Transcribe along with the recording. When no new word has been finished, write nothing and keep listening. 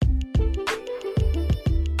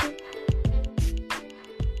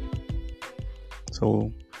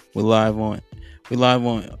So we're live on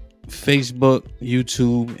Facebook,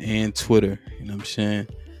 YouTube, and Twitter. You know what I'm saying?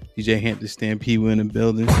 DJ Hampton Stampede, we're in the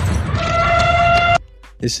building.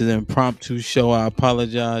 This is an impromptu show. I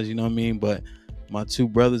apologize, you know what I mean? But my two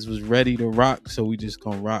brothers was ready to rock, so we just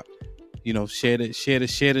gonna rock. You know, share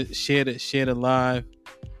the live.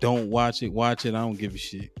 Don't watch it, watch it. I don't give a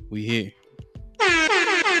shit. We here.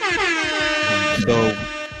 So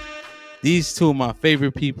these two are my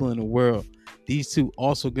favorite people in the world. These two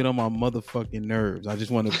also get on my motherfucking nerves. I just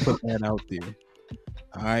want to put that out there.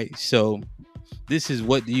 All right. So this is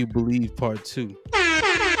What Do You Believe Part 2. You know what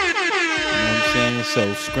I'm saying?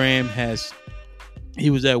 So Scram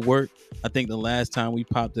he was at work. I think the last time we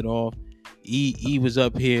popped it off, E was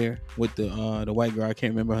up here with the white girl. I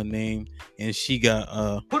can't remember her name, and she got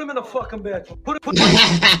put him in the fucking bed. Put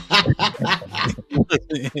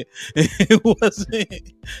it wasn't.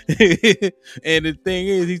 And the thing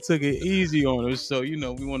is, he took it easy on her. So we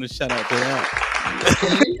want to shout out to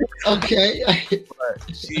that. Okay.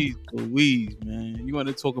 Jeez Louise, man. You want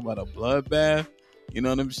to talk about a bloodbath? You know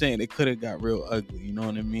what I'm saying? It could have got real ugly. You know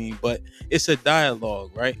what I mean? But it's a dialogue,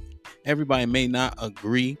 right? Everybody may not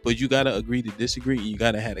agree, but you gotta agree to disagree, and you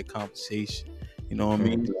gotta have a conversation. You know what I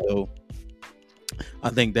mean? So I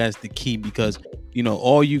think that's the key, because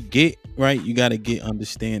all you get, right, you gotta get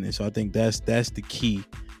understanding. So I think that's the key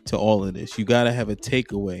to all of this. You gotta have a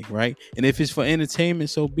takeaway, right? And if it's for entertainment,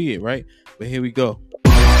 so be it, right? But here we go.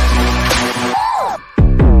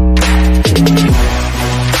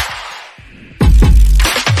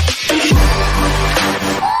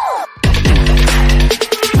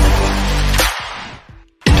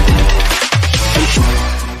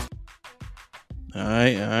 All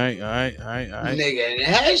right. Nigga,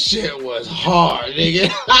 that shit was hard, nigga.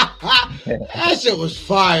 That shit was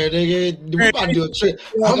fire, nigga. We about to do a trick.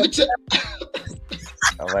 I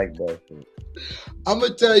like that shit. I'm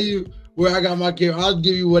gonna tell you where I got my camera. I'll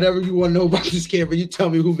give you whatever you want to know about this camera. You tell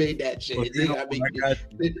me who made that shit.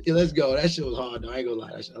 Let's go. That shit was hard, though. I ain't gonna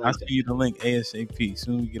lie. I'll send you the link ASAP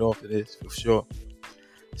soon as we get off of this, for sure.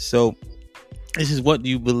 So this is What Do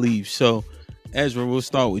You Believe? So Ezra, we'll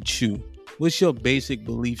start with you. What's your basic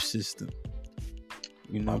belief system?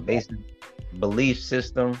 My basic belief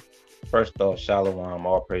system, first off, Shalom,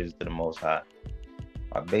 all praises to the Most High.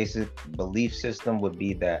 My basic belief system would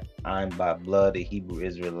be that I'm by blood a Hebrew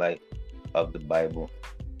Israelite of the Bible.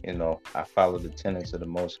 I follow the tenets of the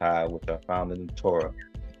Most High, which are found in the Torah,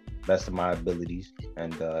 best of my abilities,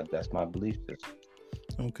 and that's my belief system.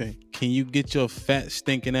 Okay. Can you get your fat,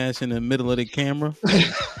 stinking ass in the middle of the camera?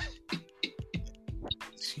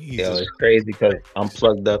 Yo, it's crazy because I'm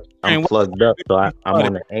plugged up. So I'm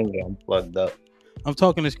on the angle. I'm plugged up. I'm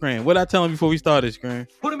talking to Scram. What I tell him before we started, Scram?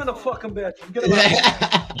 him in the fucking bed. Get him out.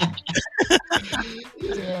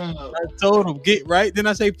 Yeah. I told him, get right. Then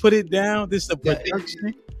I say, put it down. This is a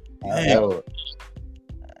production.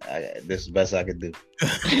 This is the best I could do.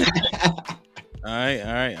 All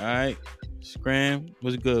right. Scram,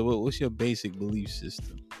 what's good? What's your basic belief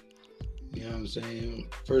system? You know what I'm saying?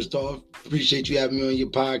 First off, appreciate you having me on your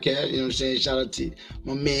podcast. You know what I'm saying? Shout out to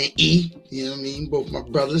my man E. You know what I mean? Both my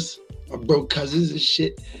brothers, my bro cousins and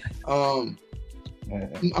shit. I'm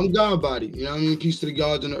God body. You know what I mean? Peace to the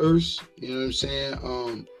gods on the earth. You know what I'm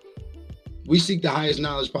saying? We seek the highest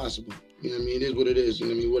knowledge possible. You know what I mean? It is what it is. You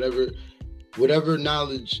know what I mean? Whatever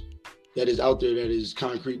knowledge that is out there that is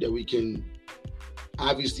concrete, that we can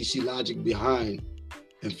obviously see logic behind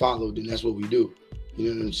and follow, then that's what we do.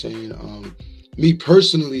 You know what I'm saying? Me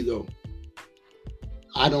personally, though,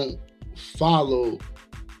 I don't follow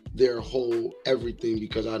their whole everything,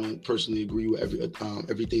 because I don't personally agree with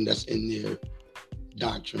everything that's in their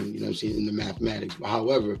doctrine, you know what I'm saying, in the mathematics. But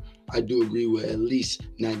however, I do agree with at least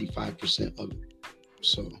 95% of it.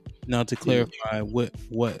 So now to clarify, what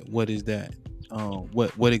is that?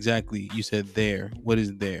 What exactly you said there? What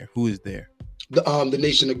is there? Who is there? The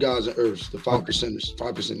nation of gods and earths, the 5%ers,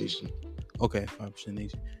 5% nation. Okay, 5%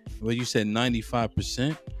 nation. Well, you said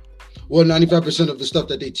 95%. Well, 95% of the stuff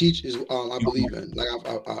that they teach is I believe in. Like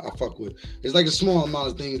I fuck with. It's like a small amount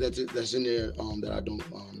of things that's in there that I don't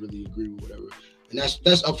really agree with, whatever. And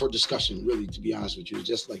that's up for discussion, really. To be honest with you, it's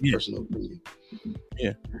just like personal opinion.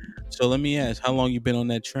 Yeah. So let me ask, how long you been on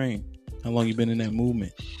that train? How long you been in that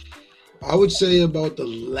movement? I would say about the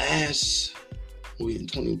last, in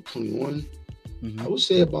 2021. I would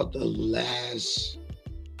say about the last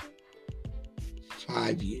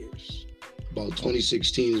 5 years. About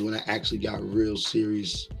 2016 is when I actually got real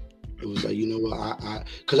serious. It was like, you know what,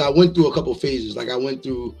 because I went through a couple phases. Like I went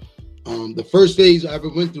through, the first phase I ever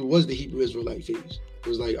went through was the Hebrew Israelite phase. it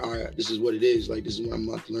was like, all right, this is what it is. Like, this is what I'm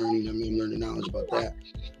learning. I mean, I'm learning knowledge about that.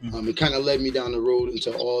 It kind of led me down the road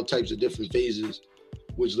into all types of different phases,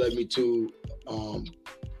 which led me to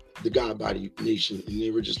the God Body Nation. And they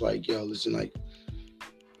were just like, yo, listen, like,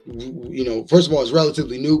 you know, first of all, it's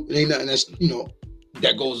relatively new. It ain't nothing that's, you know,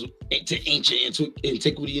 that goes into ancient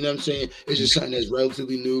antiquity, you know what I'm saying? It's just something that's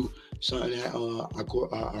relatively new, something that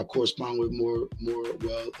I correspond with more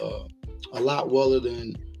a lot weller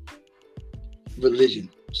than religion,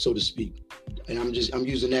 so to speak. And I'm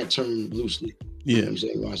using that term loosely. Yeah. You know what I'm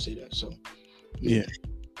saying when I say that. So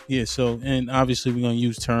yeah. So, and obviously we're gonna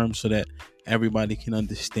use terms so that everybody can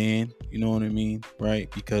understand, you know what I mean, right?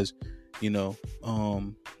 Because, you know,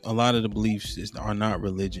 a lot of the beliefs are not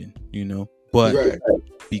religion, you know, but right.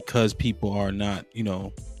 because people are not, you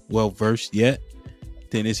know, well versed yet,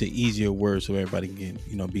 then it's an easier word so everybody can,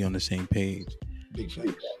 you know, be on the same page. Big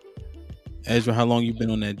facts. Ezra, how long you been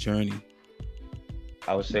on that journey?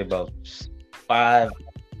 I would say about 5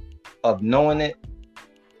 of knowing it.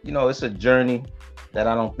 You know, it's a journey that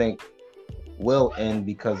I don't think will end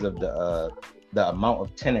because of the amount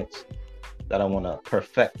of tenets that I want to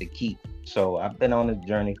perfect to keep. So I've been on this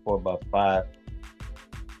journey for about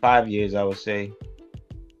 5 years, I would say.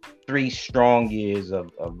 3 strong years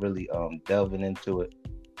of really delving into it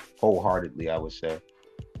wholeheartedly, I would say.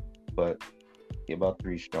 But yeah, about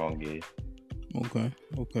 3 strong years.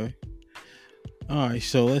 Okay. All right,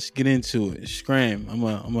 so let's get into it. Scram, I'm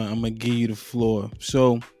gonna give you the floor.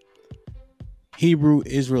 So, Hebrew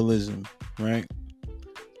Israelism, right?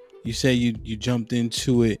 You say you jumped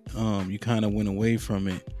into it. You kind of went away from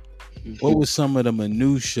it. What was some of the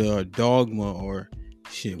minutia or dogma or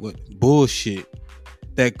what bullshit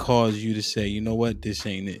that caused you to say, you know what, this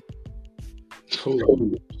ain't it?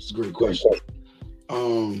 That's a great question.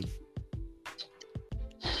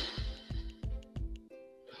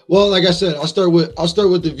 Well, like I said, I'll start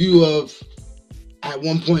with the view of, at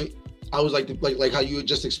one point I was like how you had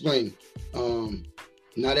just explained.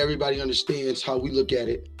 Not everybody understands how we look at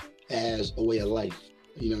it as a way of life.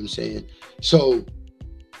 You know what I'm saying? So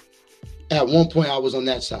at one point I was on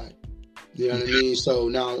that side. You know what I mean? So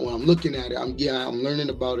now when I'm looking at it, I'm learning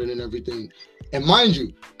about it and everything. And mind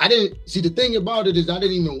you, I didn't see, the thing about it is I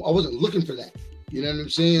wasn't looking for that. You know what I'm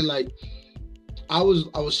saying? Like I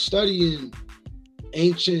was studying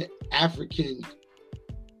ancient African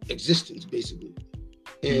existence, basically.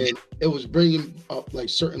 And it was bringing up like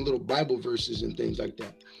certain little Bible verses and things like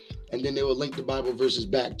that. And then they would link the Bible verses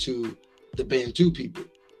back to the Bantu people.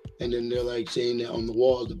 And then they're like saying that on the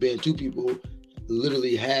walls, the Bantu people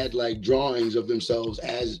literally had like drawings of themselves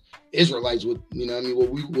as Israelites with, you know what I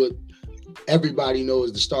mean? What everybody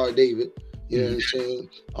knows the Star of David, you know what I'm saying?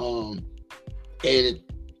 And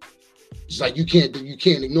it's like, you can't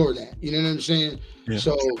ignore that. You know what I'm saying? Yeah.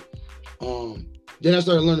 So then I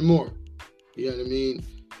started learning more. You know what I mean?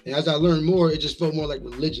 And as I learned more, it just felt more like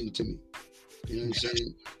religion to me. You know what I'm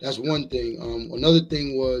saying? That's one thing. Another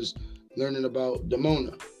thing was learning about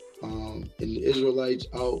Damona, and the Israelites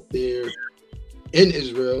out there in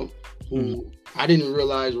Israel who I didn't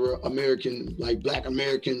realize were American, like Black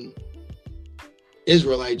American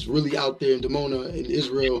Israelites really out there in Damona in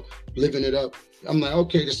Israel living it up. I'm like,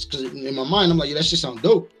 okay, this, because in my mind I'm like, yeah, that shit sound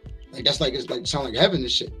dope. Like that's like, it's like sound like heaven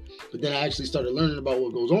and shit. But then I actually started learning about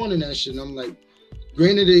what goes on in that shit, and I'm like,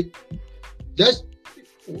 granted it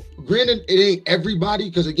ain't everybody,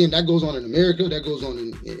 because again, that goes on in America, that goes on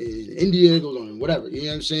in India, it goes on in whatever, you know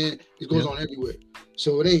what I'm saying? It goes on everywhere.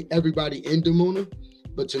 So it ain't everybody in Damona,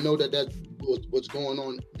 but to know that that's what's going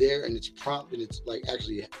on there, and it's prompt, and it's like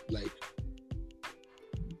actually like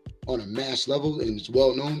on a mass level, and it's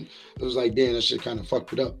well known, it was like, damn, that shit kind of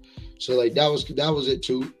fucked it up. So like that was it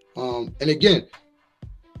too. And again,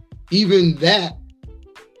 even that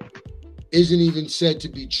isn't even said to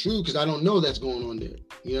be true, because I don't know that's going on there.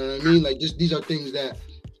 You know what I mean? Like these are things that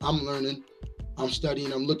I'm learning, I'm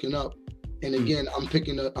studying, I'm looking up, and again, I'm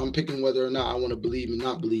picking whether or not I want to believe and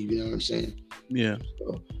not believe. You know what I'm saying? Yeah.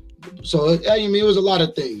 So I mean, it was a lot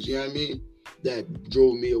of things. You know what I mean? That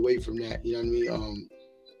drove me away from that. You know what I mean?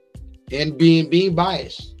 And being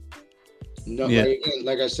biased. No, yeah.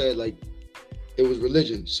 Like I said, like it was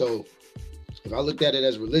religion. So if I looked at it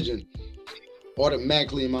as religion,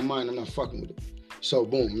 automatically in my mind, I'm not fucking with it. So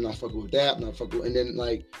boom, I'm not fucking with that. I'm not fucking with, and then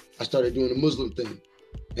like I started doing the Muslim thing,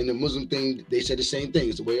 and the Muslim thing, they said the same thing.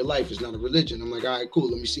 It's a way of life. It's not a religion. I'm like, all right, cool.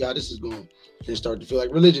 Let me see how this is going. And it started to feel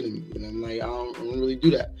like religion to me, and I'm like, I don't really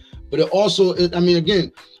do that. But it also, I mean,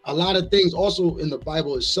 again, a lot of things also in the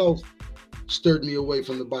Bible itself stirred me away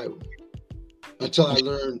from the Bible until I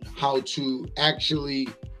learned how to actually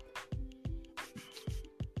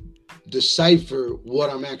decipher what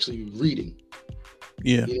I'm actually reading.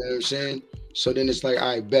 Yeah. You know what I'm saying? So then it's like,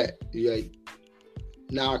 I bet. You're like,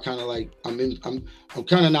 now I kind of like, I'm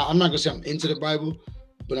kind of now, I'm not gonna say I'm into the Bible,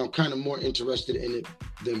 but I'm kind of more interested in it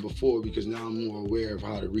than before because now I'm more aware of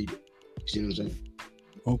how to read it. You see what I'm saying?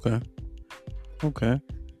 Okay.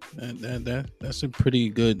 That's a pretty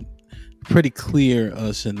good, pretty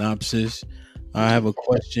clear synopsis. I have a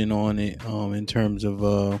question on it in terms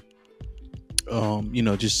of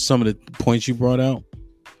just some of the points you brought out.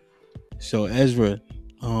 So Ezra,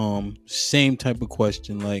 same type of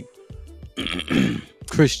question, like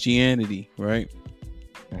Christianity, right?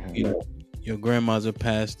 You know, your grandma's a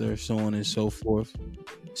pastor, so on and so forth.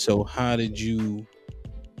 So how did you,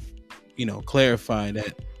 clarify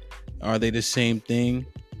that? Are they the same thing?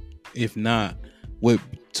 If not, what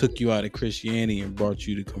took you out of Christianity and brought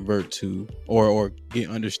you to convert to or get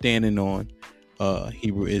understanding on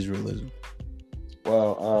Hebrew Israelism?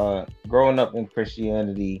 Well, growing up in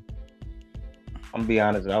Christianity, I'm gonna be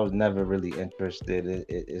honest, I was never really interested.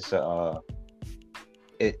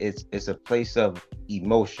 It's a place of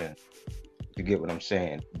emotion. You get what I'm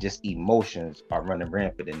saying? Just emotions are running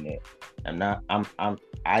rampant in there.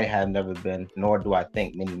 I have never been, nor do I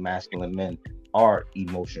think many masculine men are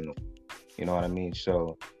emotional. You know what I mean?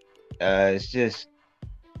 So it's just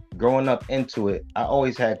growing up into it. I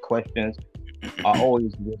always had questions. I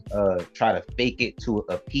always try to fake it to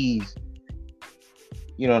appease,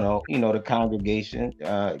 the congregation,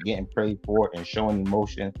 getting prayed for and showing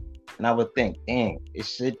emotion. And I would think, dang, it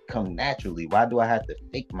should come naturally. Why do I have to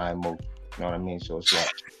fake my emotion? You know what I mean? So it's like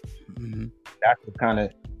that's what kind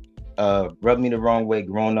of rubbed me the wrong way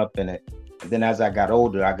growing up in it. And then as I got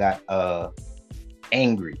older, I got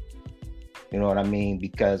angry. You know what I mean?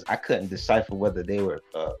 Because I couldn't decipher whether they were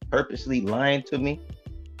purposely lying to me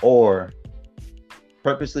or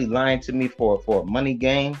purposely lying to me for a money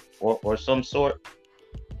gain or some sort,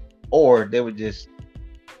 or they were just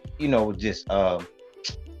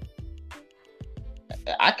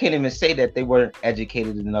I can't even say that they weren't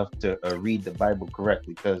educated enough to read the Bible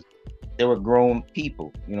correctly, because they were grown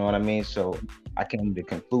people. You know what I mean? So I came to the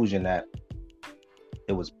conclusion that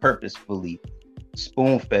it was purposefully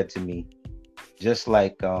spoon-fed to me, just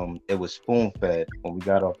like it was spoon-fed when we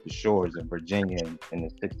got off the shores in Virginia in the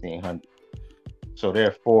 1600s. So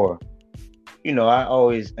therefore, I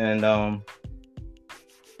always and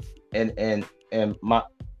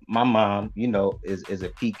my mom, is a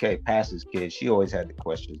PK pastor's kid. She always had the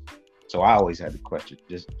questions. So I always had the questions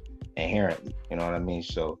just inherently, you know what I mean?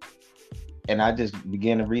 So, and I just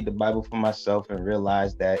began to read the Bible for myself and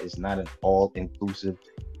realized that it's not an all-inclusive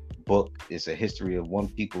book. It's a history of one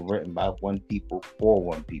people, written by one people for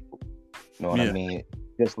one people. You know what I mean?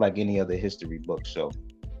 Just like any other history book. So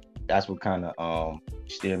that's what kind of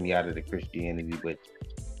steered me out of the Christianity, which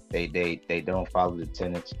they don't follow the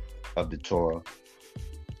tenets of the Torah.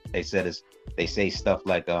 They say stuff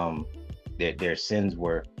like their sins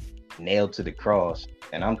were nailed to the cross,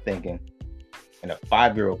 and I'm thinking, and a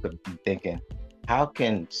 5-year-old could be thinking, how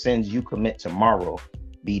can sins you commit tomorrow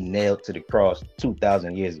be nailed to the cross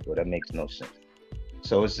 2,000 years ago? That makes no sense.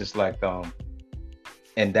 So it's just like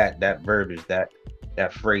and that verbiage, that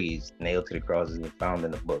phrase, nailed to the cross, isn't found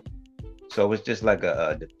in the book. So it's just like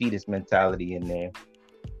a defeatist mentality in there.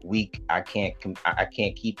 Weak, I can't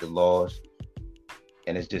keep the laws.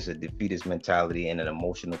 And it's just a defeatist mentality in an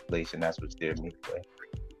emotional place, and that's what steered me away.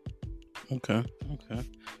 Okay.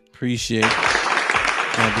 Appreciate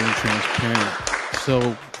being transparent.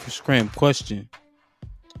 So, Scram, question.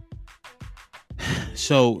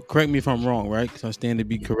 So, correct me if I'm wrong, right? Because I stand to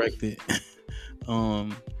be corrected. Now,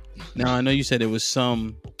 I know you said there was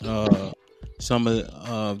some of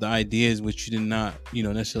the ideas which you did not,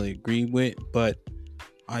 necessarily agree with, but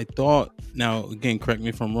I thought, now again, correct me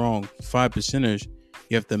if I'm wrong, 5%ers,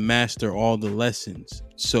 you have to master all the lessons.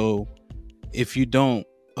 So if you don't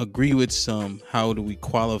agree with some, how do we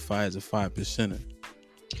qualify as a 5%er?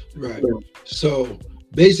 Right. So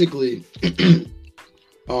basically,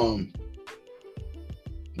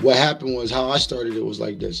 what happened was, how I started it was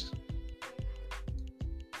like this.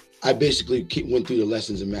 I basically went through the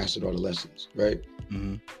lessons and mastered all the lessons, right?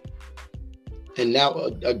 Mm-hmm. And now,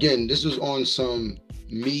 again, this was on some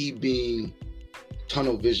me being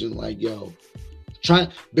tunnel vision, like,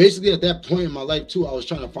 basically at that point in my life too, I was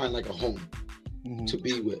trying to find like a home to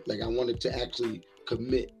be with. Like I wanted to actually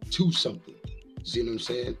commit to something. See what I'm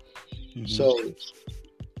saying? Mm-hmm. So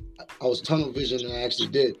I was tunnel vision, and I actually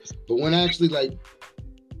did. But when I actually like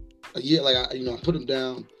a year, like I put them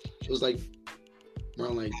down, it was like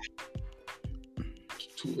around like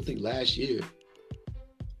I think last year,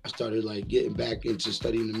 I started like getting back into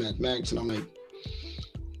studying the mathematics, and I'm like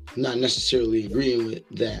not necessarily agreeing with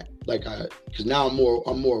that. like because now I'm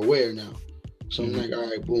more aware now. So I'm like, all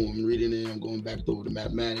right, boom, I'm reading it, I'm going back over the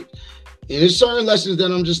mathematics. And there's certain lessons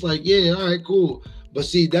that I'm just like, yeah, all right, cool. But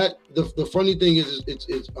see that the funny thing is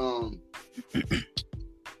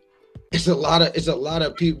it's a lot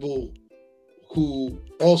of people who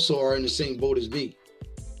also are in the same boat as me.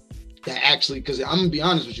 That actually, because I'm gonna be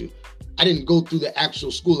honest with you, I didn't go through the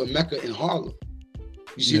actual school of Mecca in Harlem.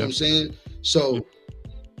 You see what I'm saying? So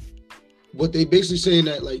what they basically saying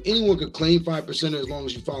that like anyone could claim 5% as long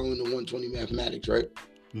as you're following the 120 mathematics, right?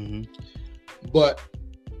 But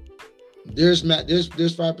there's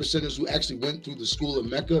 5%ers who actually went through the school of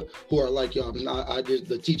Mecca who are like, yo,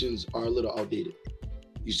 the teachings are a little outdated.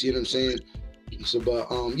 You see what I'm saying? So, but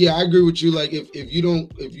yeah, I agree with you. Like, if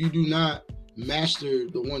you do not master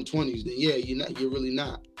the 120s, then yeah, you're really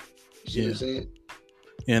not. You see what I'm saying?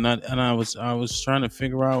 Yeah, and I was trying to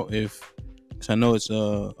figure out if, because I know it's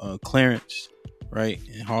Clarence, right,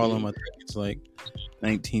 in Harlem. I think it's like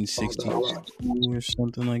 1962 or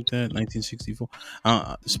something like that, 1964.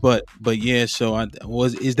 But yeah, so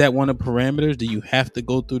is that one of the parameters? Do you have to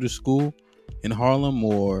go through the school in Harlem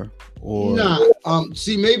or? Nah,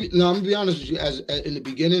 see, maybe no. I'm gonna be honest with you. As in the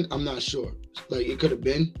beginning, I'm not sure. Like it could have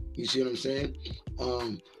been. You see what I'm saying?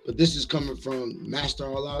 But this is coming from Master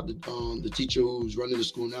All Out, the teacher who's running the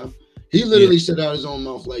school now. He literally said out his own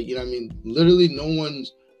mouth, like, you know what I mean? Literally, no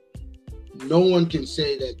one can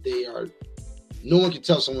say that they are. No one can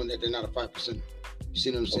tell someone that they're not a 5%. You see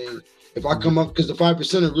what I'm saying? If I come up, because the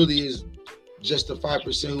 5% really is just the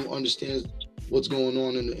 5% who understands what's going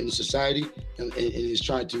on in society and is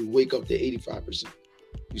trying to wake up the 85%.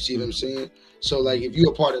 You see what I'm saying? So like if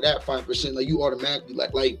you're a part of that 5%, like you automatically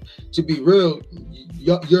like to be real,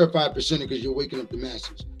 you're a 5% because you're waking up the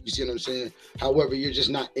masses. You see what I'm saying? However, you're just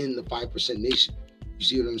not in the 5% nation. You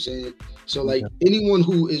see what I'm saying? So like anyone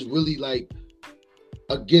who is really like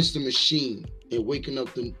against the machine and waking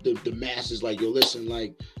up the masses, like, yo, listen,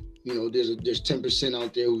 like, you know, there's 10%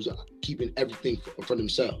 out there who's keeping everything for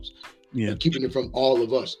themselves. Yeah, keeping it from all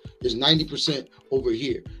of us. There's 90% over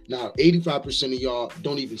here. Now, 85% of y'all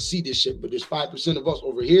don't even see this shit, but there's 5% of us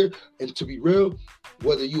over here. And to be real,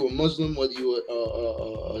 whether you a Muslim, whether you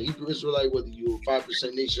a Hebrew Israelite, whether you a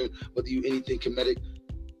 5% nation, whether you anything Kemetic,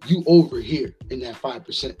 you over here in that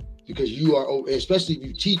 5% because you are over, especially if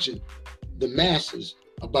you teaching the masses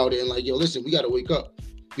about it and like, yo, listen, we got to wake up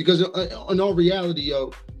because in all reality,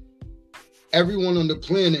 yo, everyone on the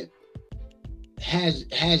planet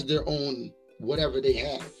has their own whatever they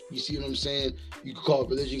have. You see what I'm saying? You can call it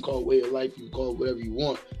religion, call it way of life, you can call it whatever you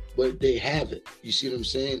want, but they have it. You see what I'm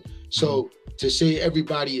saying? So to say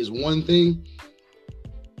everybody is one thing,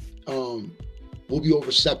 we'll be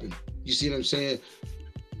overstepping. You see what I'm saying?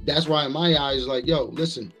 That's why in my eyes, like, yo,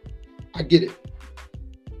 listen, I get it.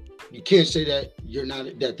 You can't say that you're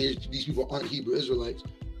not, that these people aren't Hebrew Israelites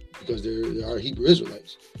because there are Hebrew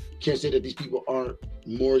Israelites. You can't say that these people aren't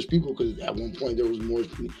Moorish people because at one point there was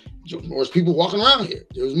Moorish people walking around here.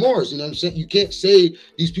 There was Moors, you know what I'm saying? You can't say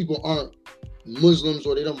these people aren't Muslims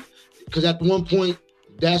or they don't, because at one point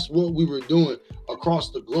that's what we were doing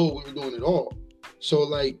across the globe. We were doing it all. So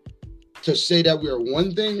like to say that we are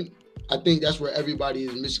one thing, I think that's where everybody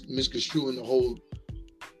is misconstruing the whole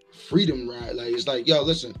freedom ride. Like it's like, yo,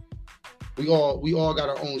 listen, we all got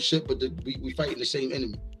our own shit, but we fighting the same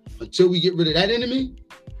enemy. Until we get rid of that enemy,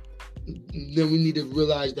 then we need to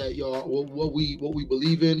realize that, y'all, what we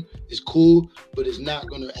believe in is cool, but it's not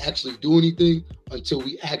gonna actually do anything until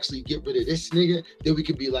we actually get rid of this nigga. Then we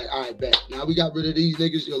can be like, all right, bet. Now we got rid of these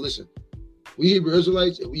niggas. Yo, listen, we Hebrew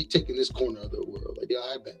Israelites and we taking this corner of the world. Like, yeah,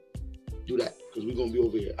 I bet. Do that because we're gonna be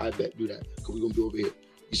over here. I bet. Do that because we're gonna be over here.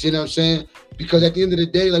 You see what I'm saying? Because at the end of the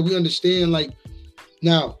day, like we understand, like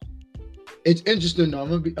now, it's interesting though. I'm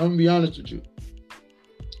gonna be honest with you.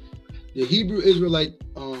 The Hebrew Israelite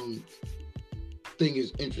thing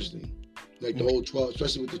is interesting, like the whole 12,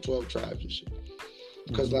 especially with the 12 tribes and shit.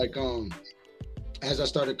 Because like as I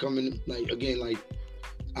started coming, like again, like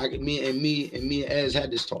me and Ez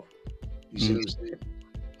had this talk. You see what I'm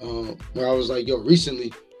saying? Where I was like, yo,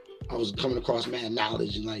 recently I was coming across mad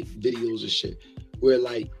knowledge and like videos and shit, where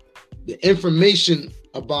like the information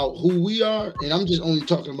about who we are, and I'm just only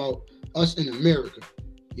talking about us in America.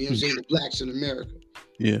 You know what I'm saying? The blacks in America.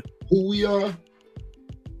 Yeah. Who we are,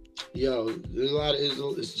 yo, there's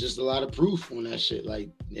it's just a lot of proof on that shit. Like,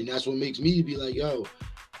 and that's what makes me be like, yo,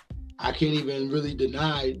 I can't even really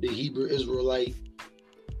deny the Hebrew Israelite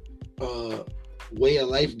way of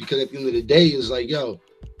life, because at the end of the day, it's like, yo,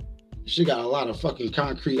 you got a lot of fucking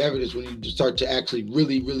concrete evidence when you start to actually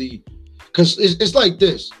really, because it's like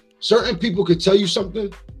this. Certain people could tell you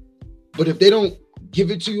something, but if they don't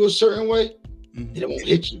give it to you a certain way, it won't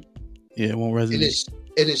hit you. Yeah, it won't And resonate.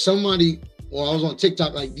 it's somebody. Well, I was on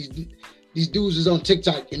TikTok. Like these dudes is on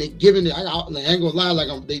TikTok and they giving it. I ain't gonna lie.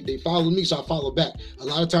 Like they follow me, so I follow back. A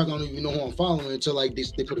lot of times I don't even know who I'm following until like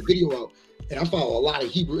they put a video out. And I follow a lot of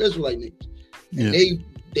Hebrew Israelite niggas. And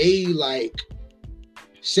they like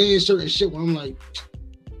saying certain shit where I'm like,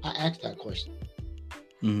 I asked that question.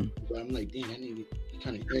 But I'm like, damn, that nigga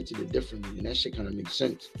kind of answered it differently, and that shit kind of makes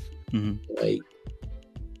sense. Like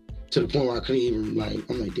to the point where I couldn't even like,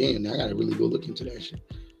 I'm like, damn, I gotta really go look into that shit.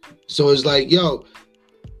 So it's like, yo,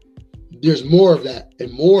 there's more of that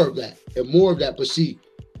and more of that and more of that. But see,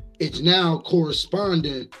 it's now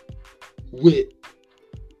corresponding with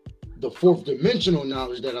the fourth dimensional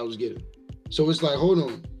knowledge that I was getting. So it's like, hold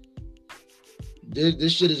on,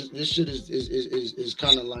 this shit is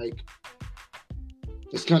kind of like,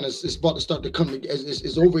 it's about to start to come together.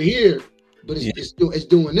 It's over here, but it's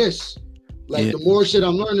doing this. Like the more shit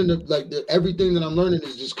I'm learning, everything that I'm learning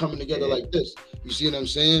is just coming together like this. You see what I'm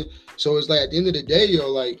saying? So it's like at the end of the day, yo,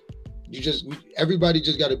 like everybody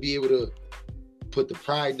just got to be able to put the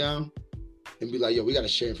pride down and be like, yo, we got to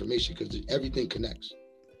share information because everything connects,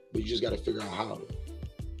 but you just got to figure out how.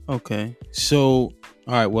 Okay, so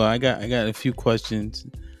all right, well, I got a few questions.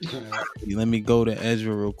 Let me go to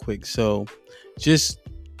Ezra real quick. So, just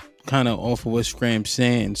kind of off of what Scram's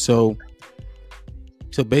saying. So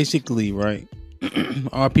basically, right,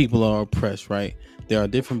 our people are oppressed, right? There are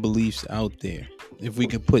different beliefs out there. If we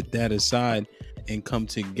could put that aside and come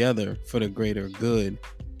together for the greater good,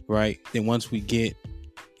 right? Then once we get,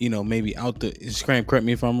 maybe out the Scram, correct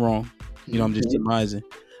me if I'm wrong. I'm just surmising.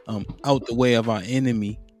 Out the way of our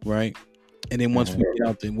enemy, right? And then once we get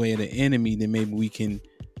out the way of the enemy, then maybe we can,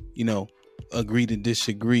 agree to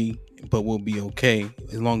disagree, but we'll be okay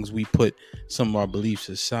as long as we put some of our beliefs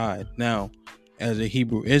aside. Now, as a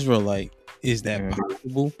Hebrew Israelite, is that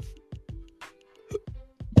possible?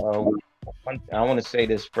 I want to say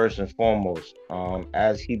this first and foremost.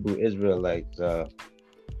 As Hebrew Israelites, no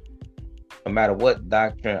matter what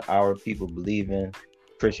doctrine our people believe in,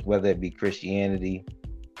 whether it be Christianity,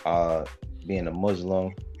 being a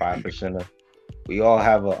Muslim, 5%, we all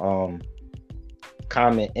have a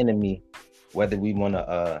common enemy, whether we want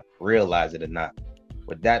to realize it or not.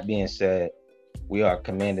 With that being said, we are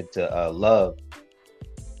commanded to love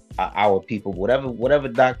our people, whatever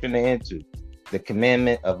doctrine they're into. The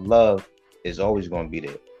commandment of love is always going to be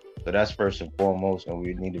there. So that's first and foremost, and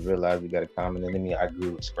we need to realize we got a common enemy. I agree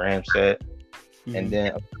with what Scram said. And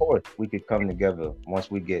then, of course, we could come together once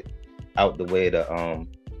we get out the way of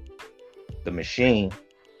the machine.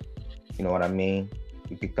 You know what I mean?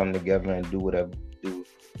 We could come together and do whatever we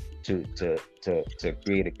do to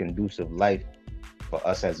create a conducive life for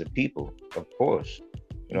us as a people, of course.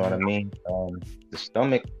 You know what I mean? The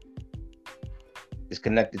stomach is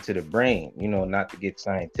connected to the brain, not to get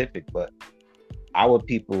scientific, but our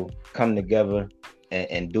people come together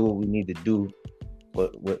and do what we need to do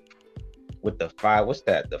with the five,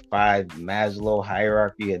 the 5 Maslow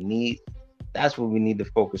hierarchy of needs. That's what we need to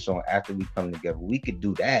focus on after we come together. We could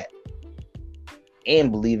do that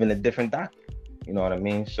and believe in a different doctrine. You know what I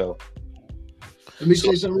mean? So let me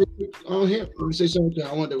say something real quick on here. Let me say something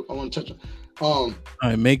I want to touch on. All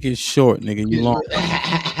right, make it short, nigga. You long.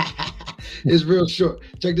 It's real short.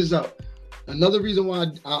 Check this out. Another reason why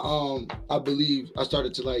I believe I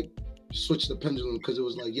started to like switch the pendulum, because it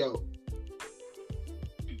was like, yo,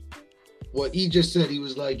 what he just said, he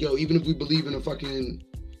was like, yo, even if we believe in a fucking,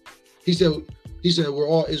 he said we're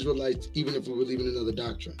all Israelites, even if we believe in another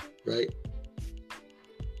doctrine, right?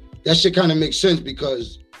 That shit kind of makes sense,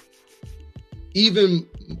 because even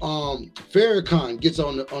Farrakhan gets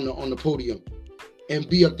on the podium and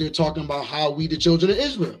be up there talking about how we the children of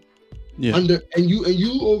Israel. Yeah. And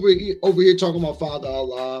you over here talking about Father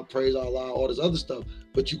Allah, praise Allah, all this other stuff,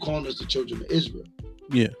 but you calling us the children of Israel.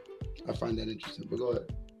 Yeah. I find that interesting. But go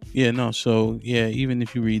ahead. Yeah, no, so yeah, even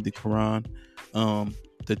if you read the Quran,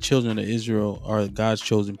 the children of Israel are God's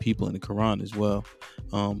chosen people in the Quran as well.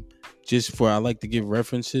 I like to give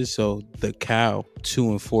references. So the cow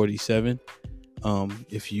 2:47.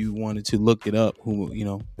 If you wanted to look it up,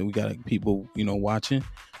 we got people watching,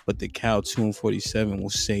 but the cow 2:47 will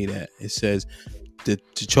say that. It says the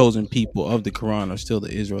chosen people of the Quran are still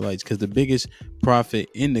the Israelites, because the biggest prophet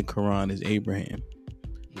in the Quran is Abraham,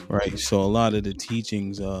 right? So a lot of the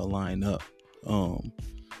teachings line up,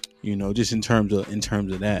 just in terms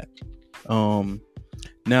of that.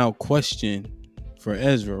 Now, question for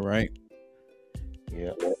Ezra, right?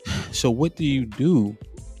 Yeah. So what do you do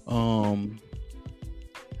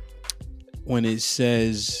when it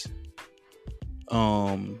says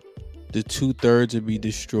the 2/3 will be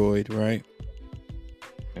destroyed, right?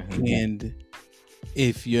 And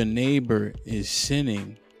if your neighbor is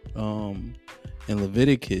sinning, in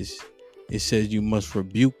Leviticus, it says you must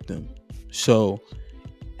rebuke them. So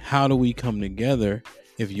how do we come together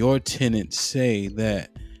if your tenants say that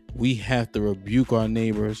we have to rebuke our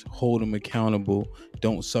neighbors, hold them accountable,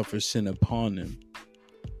 don't suffer sin upon them?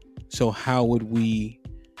 So how would we?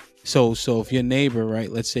 So if your neighbor,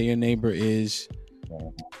 right? Let's say your neighbor is,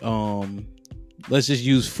 let's just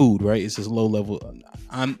use food, right? It's this low level.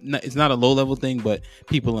 It's not a low level thing, but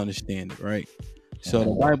people understand it, right? So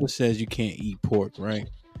the Bible says you can't eat pork, right?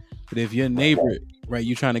 But if your neighbor, right,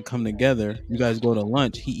 you're trying to come together, you guys go to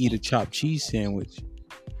lunch, he eat a chopped cheese sandwich.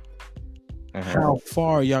 How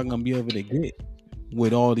far are y'all gonna be able to get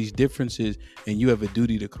with all these differences, and you have a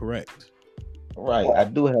duty to correct? Right, I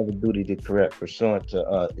do have a duty to correct pursuant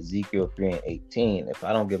to Ezekiel 3:18. If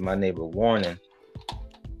I don't give my neighbor warning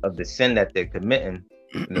of the sin that they're committing,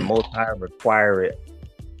 the Most High require it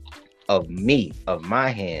of me, of my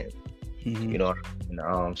hand. You know what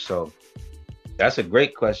I mean? So that's a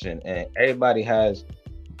great question, and everybody has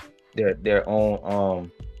their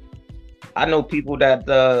own. I know people that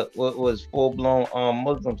was full blown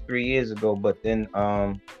Muslims 3 years ago, but then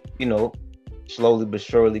you know, slowly but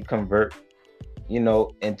surely convert, you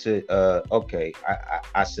know, into okay,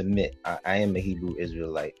 I submit. I am a Hebrew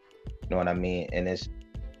Israelite. You know what I mean? And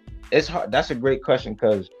it's hard. That's a great question,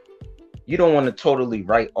 because you don't want to totally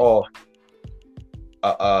write off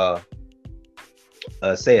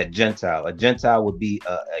say a Gentile. A Gentile would be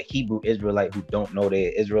a Hebrew Israelite who don't know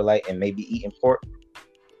they're Israelite and maybe eating pork.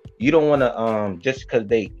 You don't want to just because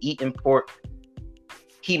they eating pork,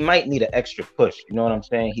 he might need an extra push. You know what I'm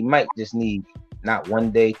saying? He might just need not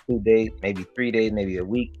 1 day, 2 days, maybe 3 days, maybe a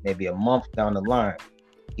week, maybe a month down the line.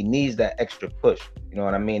 He needs that extra push. You know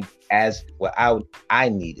what I mean? As what I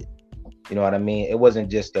needed. You know what I mean? It wasn't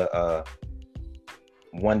just a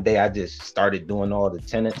one day I just started doing all the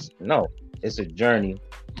tenets. No, it's a journey.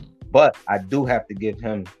 But I do have to give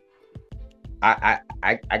him. I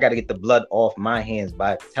got to get the blood off my hands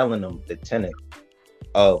by telling him the tenet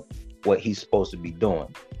of what he's supposed to be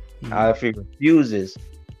doing. If he refuses,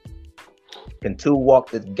 can two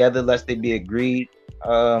walk together lest they be agreed?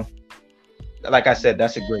 Like I said,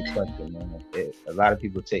 that's a great question, man. A lot of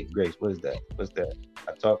people take grace. What is that? What's that?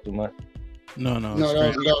 I talk too much? No, that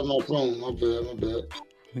was my phone. My bad.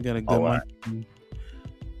 We got a good one. Right.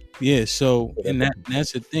 Yeah, so and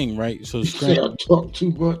that's the thing, right? So I talk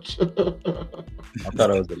too much. I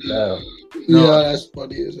thought it was a bell. No, that's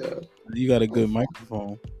funny as hell. You got a good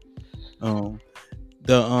microphone.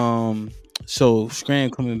 So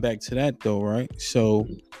Scram, coming back to that though, right? So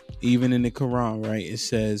even in the Quran, right, it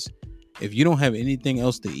says if you don't have anything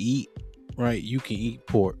else to eat, right, you can eat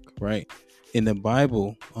pork, right? In the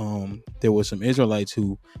Bible, there were some Israelites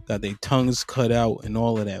who got their tongues cut out and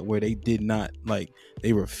all of that, where they did not, like,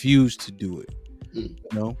 they refused to do it. You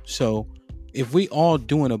know? So if we all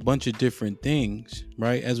doing a bunch of different things,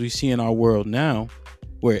 right, as we see in our world now,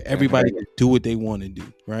 where everybody can do what they want to do,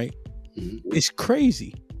 right? It's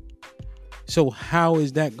crazy. So how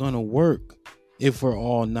is that gonna work if we're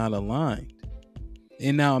all not aligned?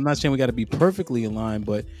 And now I'm not saying we got to be perfectly aligned,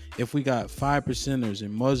 but if we got 5%ers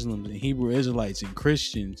and Muslims and Hebrew Israelites and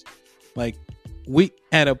Christians, like, we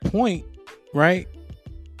at a point, right,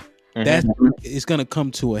 that it's gonna come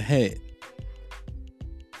to a head.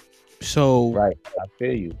 So right, I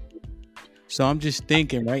feel you. So I'm just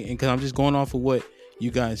thinking, right, and because I'm just going off of what you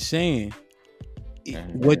guys saying,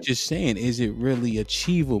 what you're saying, is it really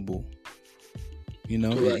achievable? You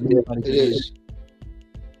know, it is.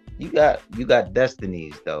 You got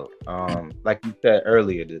destinies though. Like you said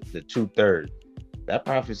earlier, the 2/3. That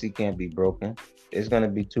prophecy can't be broken. It's gonna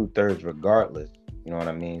be 2/3 regardless. You know what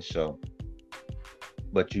I mean? So,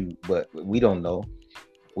 but we don't know.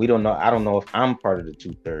 We don't know. I don't know if I'm part of the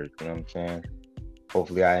 2/3. You know what I'm saying?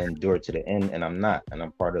 Hopefully, I endure to the end, and I'm not, and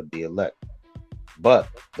I'm part of the elect. But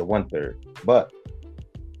the 1/3. But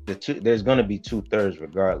there's gonna be 2/3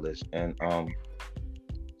 regardless, and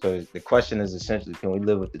So the question is essentially, can we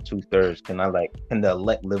live with the 2/3? Can the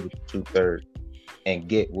elect live with the 2/3 and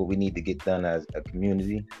get what we need to get done as a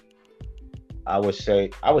community? I would say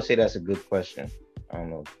that's a good question. I don't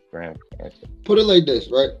know if Graham can answer. Put it like this,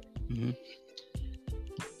 right?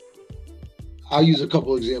 I'll use a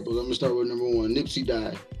couple examples. I'm gonna start with number one. Nipsey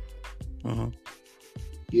died.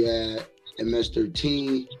 You had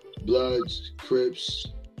MS-13, Bloods, Crips,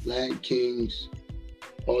 Latin Kings,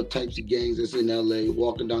 all types of gangs that's in LA,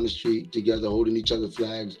 walking down the street together, holding each other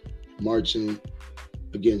flags, marching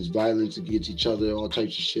against violence against each other, all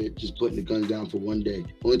types of shit, just putting the guns down for 1 day.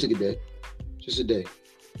 Only took a day, just a day.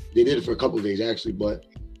 They did it for a couple of days actually, but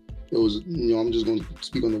it was, I'm just going to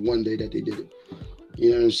speak on the 1 day that they did it.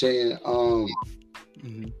 You know what I'm saying?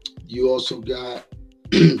 Mhm. You also got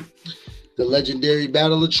the legendary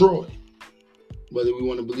Battle of Troy. Whether we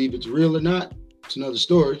want to believe it's real or not, it's another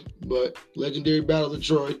story. But legendary Battle of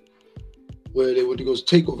Troy, where they went to go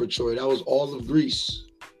take over Troy, that was all of Greece.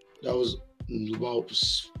 That was about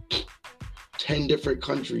 10 different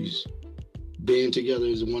countries band together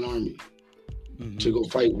as one army to go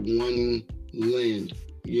fight one land.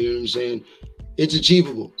 You know what I'm saying? It's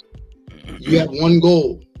achievable. You have one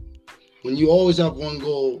goal. When you always have one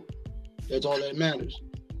goal, that's all that matters.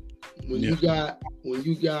 When you got, we'll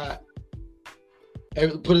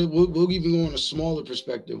even go on a smaller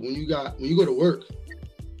perspective. When you go to work,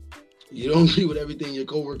 you don't agree with everything your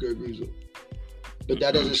coworker agrees with, but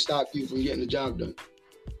that doesn't stop you from getting the job done.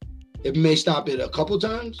 It may stop it a couple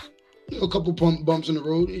times, a couple bumps in the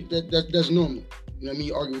road. That's normal. You know what I mean?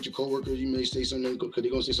 You argue with your coworkers, you may say something because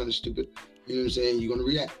they're gonna say something stupid. You know what I'm saying? You're gonna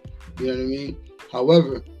react. You know what I mean?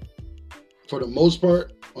 However, for the most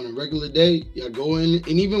part, on a regular day, y'all go in, and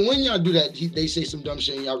even when y'all do that, they say some dumb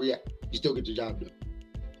shit and y'all react. You still get the job done.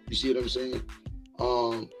 You see what I'm saying?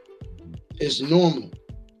 It's normal.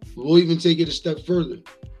 We'll even take it a step further.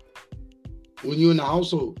 When you're in the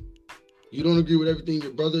household, you don't agree with everything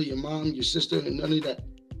your brother, your mom, your sister, and none of that.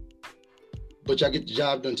 But y'all get the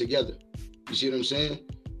job done together. You see what I'm saying?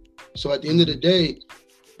 So at the end of the day,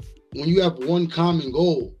 when you have one common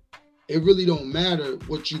goal, it really don't matter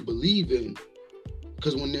what you believe in.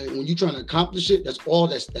 Because when you're trying to accomplish it, that's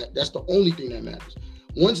the only thing that matters.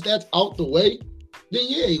 Once that's out the way, then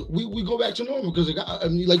yeah, we go back to normal. Because I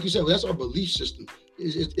mean, like you said, that's our belief system.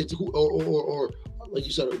 It's who, or like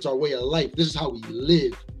you said, it's our way of life. This is how we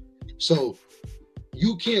live. So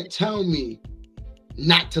you can't tell me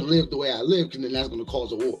not to live the way I live, because then that's going to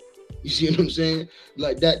cause a war. You see what I'm saying?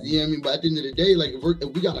 Like that, you know what I mean? But at the end of the day, like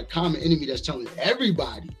if we got a common enemy that's telling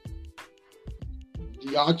everybody,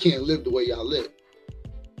 y'all can't live the way y'all live,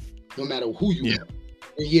 no matter who you are.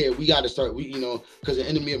 And yeah, we got to start, because the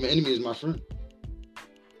enemy of an enemy is my friend.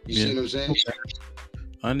 You see what I'm saying?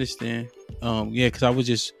 I understand. Because I was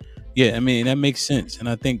just, I mean, that makes sense. And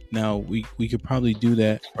I think now we could probably do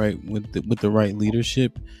that, right, with the right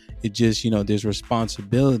leadership. It just, there's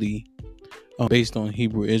responsibility based on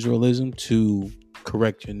Hebrew Israelism to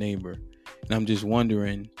correct your neighbor. And I'm just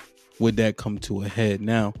wondering, would that come to a head?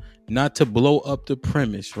 Now, not to blow up the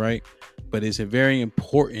premise, right? But it's very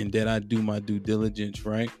important that I do my due diligence,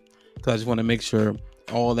 right? Because I just want to make sure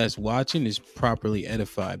all that's watching is properly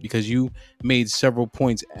edified. Because you made several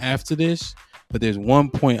points after this, but there's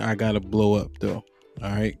one point I got to blow up, though.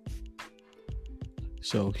 All right.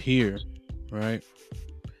 So here, right?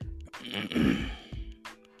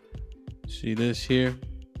 See this here?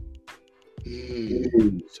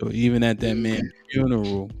 So even at that man's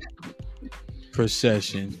funeral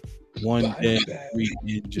procession, one dead, 3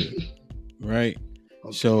 injured, right?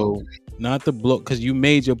 Okay. So not the blow, because you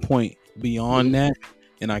made your point beyond that,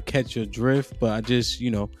 and I catch your drift, but I just,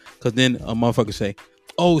 because then a motherfucker say,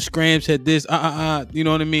 "Oh, Scram said this, you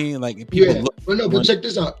know what I mean?" Like people but check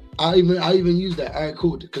this out. I even use that. All right,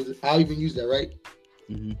 cool, because I even use that, right?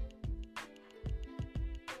 Mm-hmm.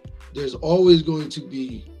 There's always going to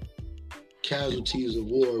be casualties of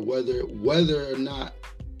war, whether or not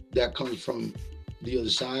that comes from the other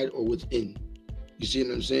side or within. You see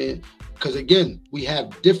what I'm saying? Because again, we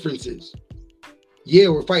have differences. Yeah,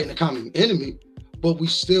 we're fighting a common enemy, but we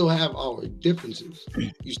still have our differences.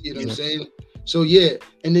 You see what I'm saying? So yeah,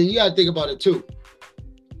 and then you gotta think about it too.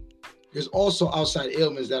 There's also outside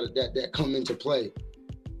ailments that come into play.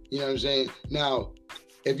 You know what I'm saying? Now,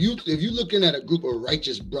 if you're looking at a group of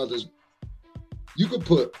righteous brothers, you could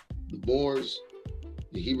put the Moors,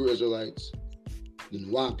 the Hebrew Israelites, the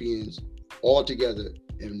Nuwapians all together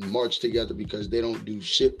and march together, because they don't do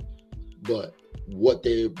shit but what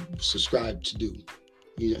they subscribe to do,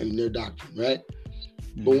 in their doctrine, right?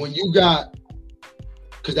 Mm-hmm. But when you got,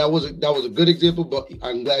 because that was a good example, but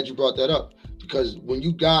I'm glad you brought that up, because when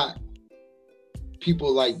you got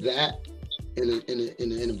people like that in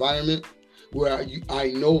an environment where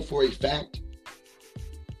I know for a fact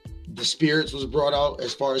the spirits was brought out,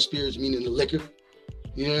 as far as spirits meaning the liquor,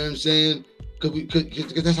 you know what I'm saying?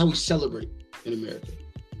 Because that's how we celebrate in America.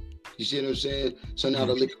 You see what I'm saying? So now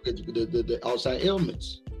the liquor, the outside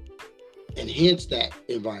ailments enhance that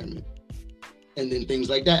environment, and then things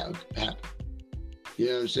like that happen. You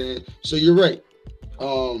know what I'm saying? So you're right.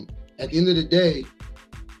 At the end of the day,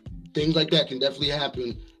 things like that can definitely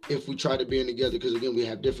happen if we try to band together, because again, we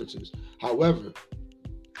have differences. However,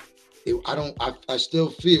 I still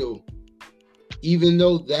feel, even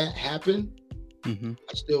though that happened,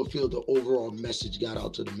 I still feel the overall message got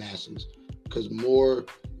out to the masses, because more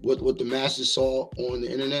what the masses saw on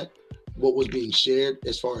the internet, what was being shared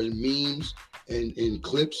as far as memes and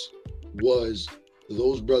clips was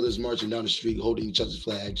those brothers marching down the street, holding each other's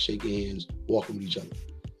flags, shaking hands, walking with each other.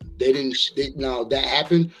 Now that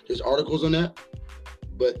happened. There's articles on that,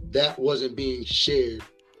 but that wasn't being shared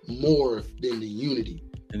more than the unity.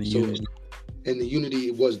 And the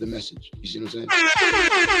unity was the message. You see what I'm saying?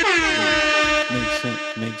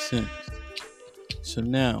 Makes sense. So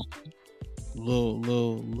now,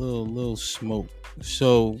 little smoke.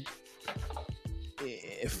 So,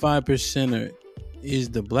 5%er, is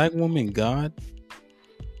the black woman God?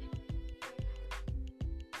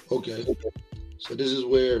 Okay. So this is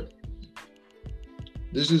where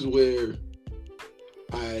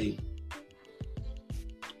all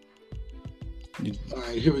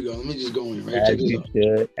right, here we go. Let me just go in, right?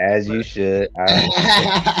 As you should.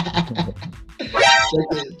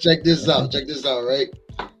 Check this out, right?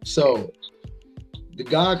 So the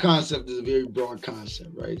God concept is a very broad concept,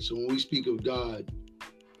 right? So when we speak of God,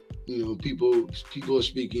 you know, people are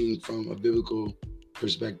speaking from a biblical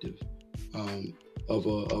perspective. I'll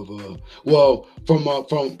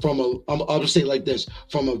just say it like this,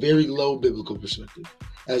 from a very low biblical perspective,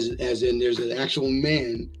 as in there's an actual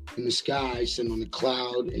man in the sky sitting on a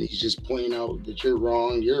cloud, and he's just pointing out that you're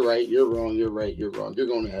wrong, you're right, you're wrong, you're right, you're wrong, you're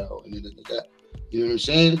going to hell, and that. You know what I'm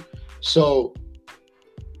saying? So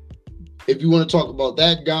if you want to talk about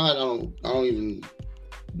that God, I don't even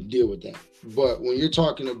deal with that. But when you're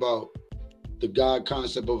talking about the God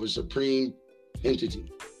concept of a supreme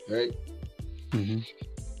entity, right? Mm-hmm.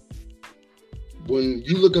 When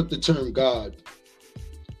you look up the term God,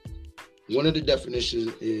 one of the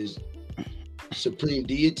definitions is supreme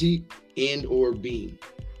deity and or being.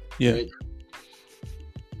 Yeah. Right?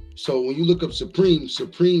 So when you look up supreme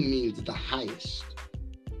means the highest.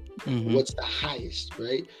 Mm-hmm. What's the highest,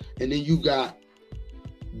 right? And then you got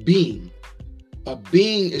being. A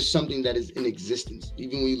being is something that is in existence,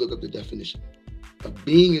 even when you look up the definition. A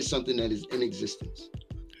being is something that is in existence.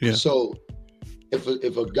 Yeah. So if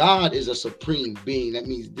a God is a supreme being, that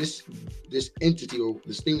means this entity or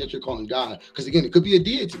this thing that you're calling God, because again, it could be a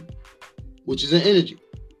deity, which is an energy,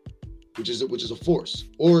 which is a force,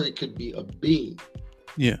 or it could be a being.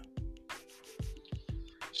 Yeah.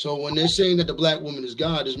 So when they're saying that the black woman is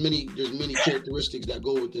God, there's many characteristics that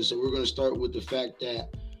go with this. So we're going to start with the fact that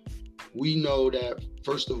we know that,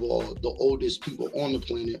 first of all, the oldest people on the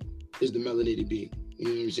planet is the melanated being. You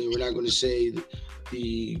know what I'm saying? We're not going to say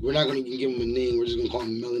we're not going to give them a name. We're just going to call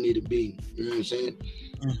them melanated being. You know what I'm saying?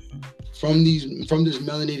 Mm-hmm. From this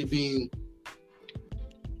melanated being,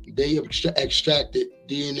 they extracted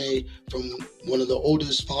DNA from one of the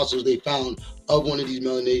oldest fossils they found of one of these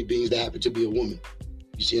melanated beings that happened to be a woman.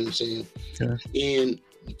 You see what I'm saying? Okay. And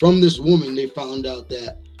from this woman, they found out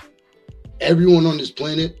that everyone on this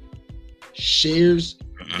planet shares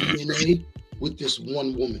DNA with this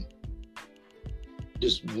one woman.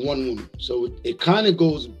 So it kind of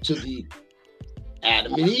goes to the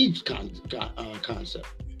Adam and Eve concept.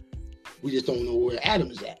 We just don't know where Adam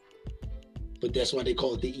is at. But that's why they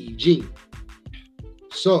call it the Eve gene.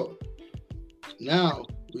 So now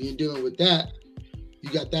when you're dealing with that, you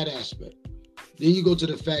got that aspect. Then you go to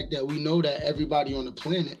the fact that we know that everybody on the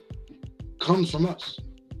planet comes from us.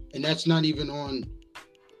 And that's not even on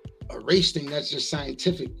a race thing, that's just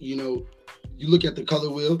scientific. You know, you look at the color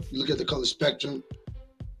wheel, you look at the color spectrum,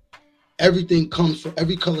 every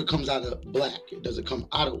color comes out of black. It doesn't come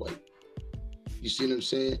out of white. You see what I'm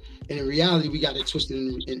saying? And in reality, we got it twisted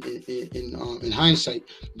in hindsight,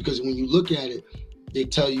 because when you look at it, they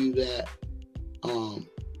tell you that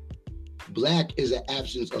black is an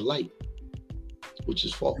absence of light, which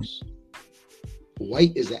is false.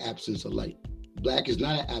 White is an absence of light. Black is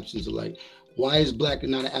not an absence of light. Why is black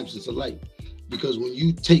not an absence of light? Because when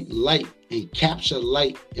you take light and capture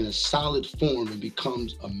light in a solid form, it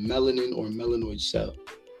becomes a melanin or melanoid cell.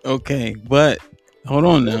 Okay, but hold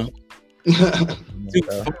on now. Too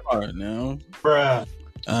far now. Bruh.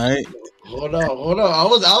 All right. Hold on. I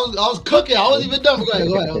was cooking. I wasn't even done. Go ahead.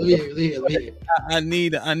 Let me hear. I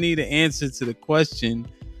need an answer to the question.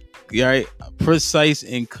 All right, precise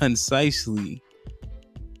and concisely.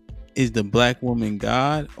 Is the black woman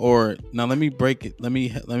God? Or now let me break it. Let me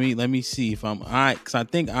see if because I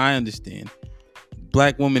think I understand.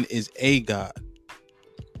 Black woman is a God.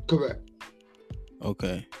 Correct.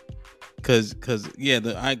 Okay. Cause yeah,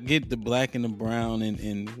 I get the black and the brown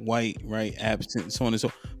and white, right? Absent, so on and so.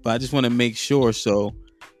 But I just want to make sure. So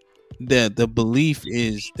the belief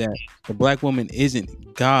is that the black woman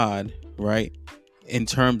isn't God, right? In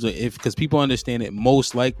terms of because people understand it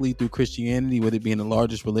most likely through Christianity, with it being the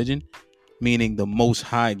largest religion, meaning the Most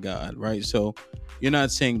High God, right? So you're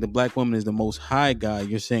not saying the black woman is the Most High God.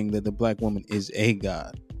 You're saying that the black woman is a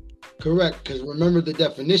God. Correct, because remember the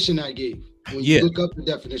definition I gave. When you look up the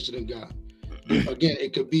definition of God, again,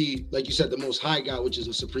 it could be, like you said, the Most High God, which is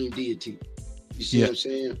a supreme deity. You see what I'm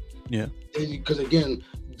saying? Yeah. Because again,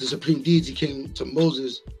 the supreme deity came to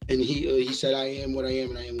Moses, and he said, "I am what I am,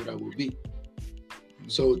 and I am what I will be."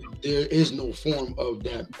 So there is no form of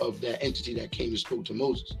that entity that came and spoke to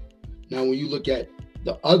Moses. Now, when you look at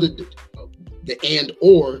the other, the and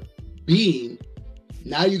or being,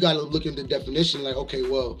 now you got to look at the definition. Like, okay,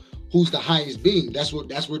 well, who's the highest being? That's where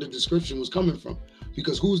the description was coming from.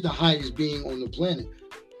 Because who's the highest being on the planet?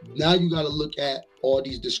 Now you got to look at all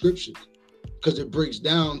these descriptions, because it breaks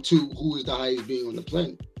down to who is the highest being on the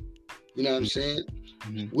planet. You know what I'm saying?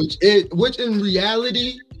 Mm-hmm. Which in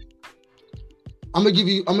reality, I'm gonna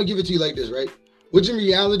give it to you like this, right? Which in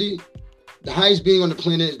reality, the highest being on the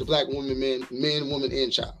planet is the black woman, man, woman,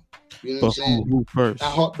 and child. You know what I'm saying? Who first? Now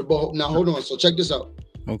hold on. So check this out.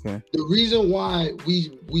 Okay. The reason why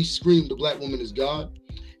we scream the black woman is God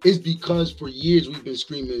is because for years we've been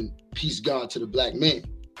screaming peace God to the black man,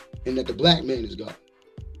 and that the black man is God.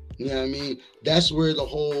 You know what I mean? That's where the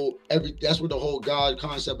whole God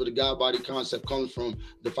concept, or the God body concept comes from.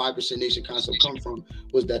 The 5% nation concept comes from,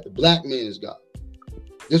 was that the black man is God.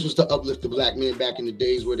 This was to uplift the black man back in the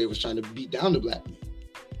days where they was trying to beat down the black man.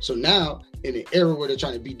 So now, in an era where they're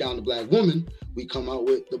trying to beat down the black woman, we come out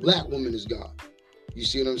with the black woman is God. You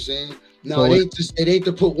see what I'm saying? Now, so it ain't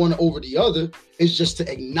to put one over the other. It's just to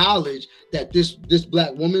acknowledge that this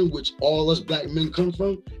black woman, which all us black men come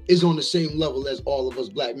from, is on the same level as all of us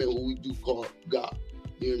black men, who we do call God.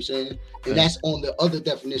 You know what I'm saying? And that's on the other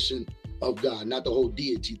definition of God, not the whole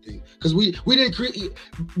deity thing. Because we didn't create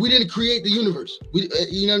the universe.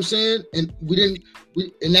 You know what I'm saying? And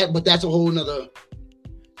but that's a whole nother.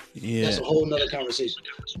 Yeah, that's a whole nother conversation.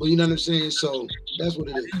 But you know what I'm saying? So that's what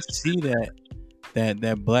it is. I see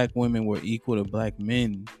that black women were equal to black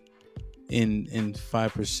men in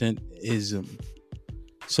 5%ism.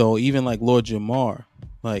 So even like Lord Jamar,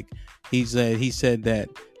 like he said that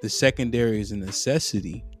the secondary is a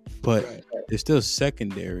necessity, but they're still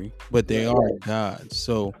secondary, but they are gods.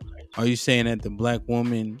 So are you saying that the black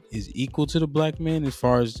woman is equal to the black man as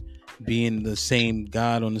far as being the same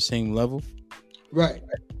God on the same level? Right.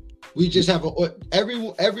 We just have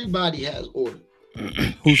everybody has order.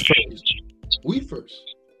 Who's first? We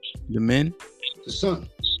first. The men? The son.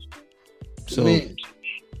 So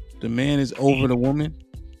the man is over the woman?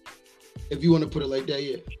 If you want to put it like that,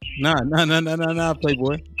 yeah. Nah,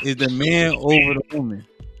 Playboy. Is the man over the woman?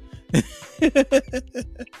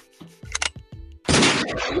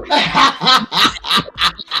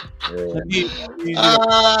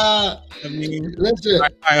 I mean, listen. All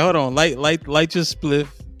right, hold on. Light your spliff.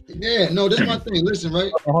 Yeah, no, this is my thing. Listen,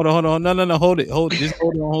 right? Hold on. No, hold it. Just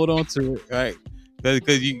hold on to it, right?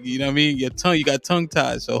 Because you know what I mean. You got tongue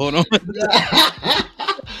tied. So hold on.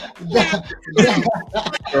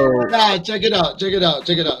 Nah, check it out. I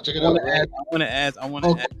want to ask.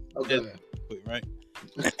 Okay. Right.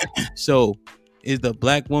 So, is the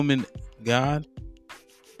black woman God,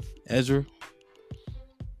 Ezra?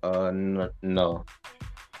 No.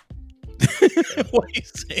 Why you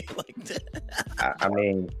say it like that? I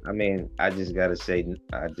mean, I just gotta say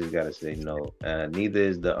no. Neither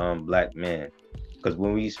is the black man, because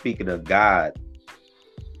when we speaking of God,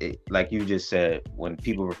 like you just said, when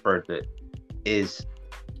people refer to is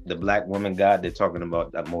the black woman God, they're talking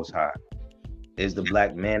about the Most High. Is the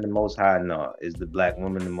black man the Most High? No. Is the black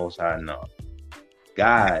woman the Most High? No.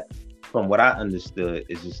 God, from what I understood,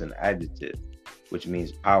 is just an adjective, which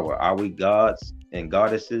means power. Are we gods and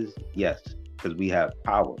goddesses? Yes, because we have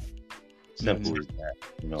power. Simple as that.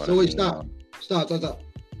 You know what I mean? Stop.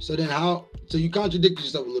 So then so you contradicted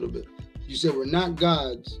yourself a little bit. You said we're not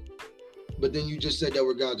gods, but then you just said that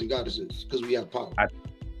we're gods and goddesses because we have power.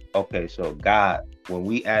 Okay, so God, when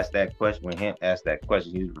we asked that question, when him asked that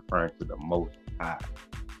question, he was referring to the Most High.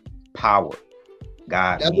 Power.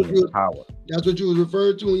 God means power. That's what you was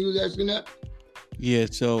referring to when you was asking that? Yeah,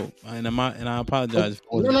 so and I apologize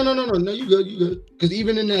for that. No, you good. Because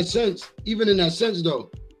even in that sense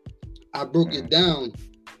though, I broke it down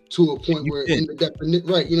to a point where in the definition,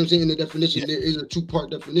 right, you know what I'm saying? In the definition, there is a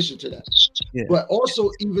 2-part definition to that. Yeah. But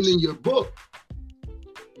also, even in your book,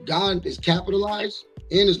 God is capitalized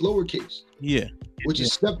and is lowercase. Yeah. Which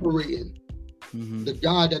is separating the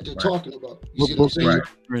God that they're talking about. You see what I'm saying? What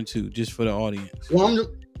referring to, just for the audience? Well,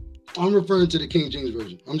 I'm referring to the King James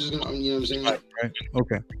Version. I'm just gonna, you know what I'm saying? Right.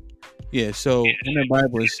 Okay. Yeah. So in the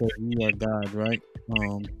Bible it says we are God, right?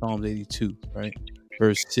 Psalms 82, right?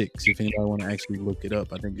 verse 6. If anybody want to actually look it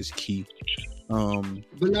up, I think it's key.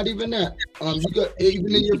 But not even that. You got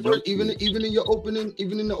even in your first, even in your opening,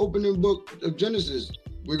 even in the opening book of Genesis,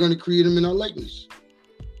 we're going to create them in our likeness,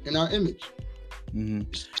 in our image. Mm-hmm.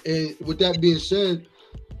 And with that being said,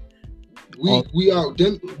 we are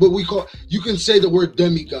them, but we call, you can say the word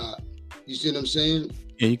demigod. You see what I'm saying?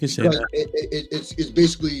 Yeah, you can say Because that. it's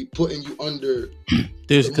basically putting you under.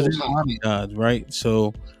 There's a lot of gods, right?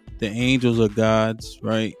 So the angels are gods,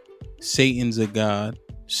 right? Satan's a god.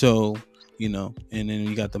 So, you know, and then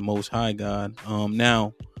you got the Most High God.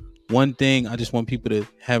 Now, one thing I just want people to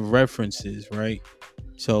have references, right?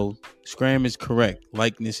 So Scram is correct,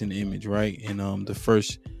 likeness and image, right? In the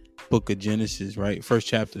first book of Genesis, right? First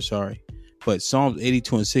chapter, sorry. But Psalms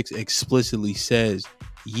 82:6 explicitly says,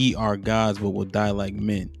 "Ye are gods, but will die like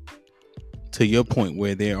men." To your point,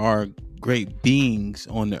 where there are great beings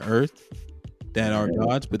on the earth that are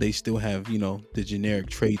gods, but they still have, you know, the generic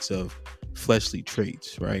traits of fleshly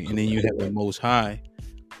traits, right? And then you have the Most High.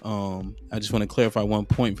 I just want to clarify one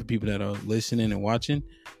point for people that are listening and watching.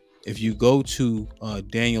 If you go to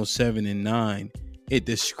Daniel 7 and 9, it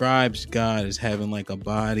describes God as having like a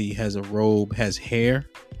body, has a robe, has hair.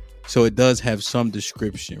 So it does have some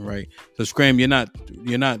description, right? So Scram, you're not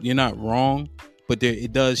wrong, but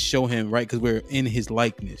it does show him, right? Because we're in his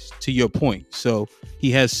likeness, to your point. So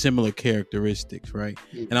he has similar characteristics, right?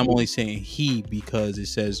 And I'm only saying he because it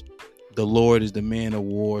says the Lord is the man of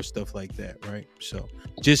war, stuff like that, right? So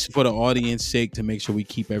just for the audience sake, to make sure we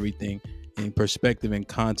keep everything in perspective and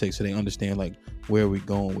context so they understand like where we're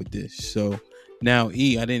going with this. So now,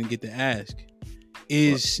 E, I didn't get to ask,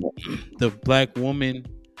 is the black woman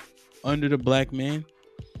under the black man?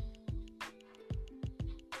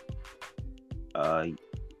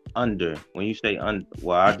 Under. When you say under,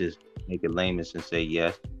 well, I just make it layman's and say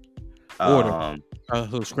yes. Order.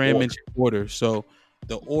 So Scram mentioned order. So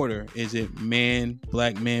the order, is it man,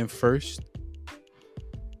 black man first?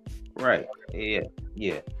 Right.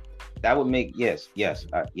 Yeah. That would make yes.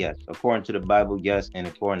 According to the Bible, yes, and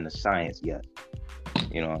according to science, yes.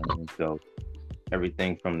 You know what I mean? So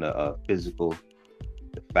everything from the physical,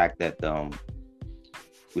 the fact that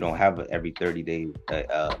we don't have every 30 days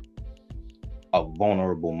a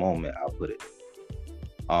vulnerable moment, I'll put it.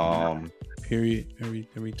 Period.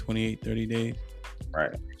 Every 28, 30 days.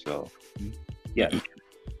 Right. So yeah,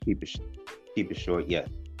 keep it short, yes.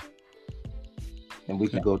 And we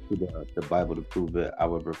could go to the Bible to prove it. I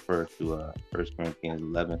would refer to 1 Corinthians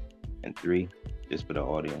 11:3, just for the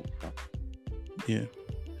audience. So. Yeah.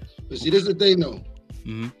 But see, this is the thing, though.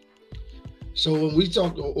 Mm-hmm. So when we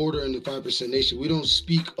talk to order in the 5% Nation, we don't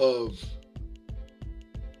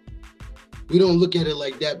look at it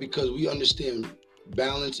like that because we understand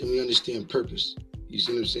balance and we understand purpose. You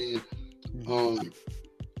see what I'm saying? Mm-hmm.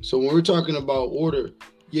 So when we're talking about order,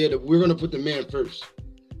 we're going to put the man first.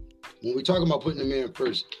 When we talk about putting the man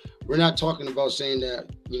first, we're not talking about saying that,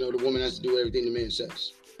 you know, the woman has to do everything the man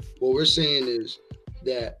says. What we're saying is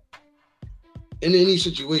that in any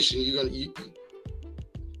situation,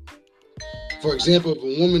 for example, if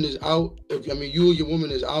a woman is out, you or your woman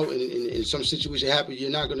is out and some situation happens, you're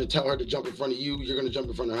not going to tell her to jump in front of you. You're going to jump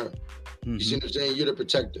in front of her. Mm-hmm. You see what I'm saying? You're the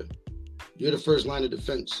protector. You're the first line of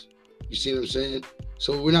defense. You see what I'm saying?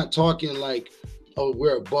 So we're not talking like, oh,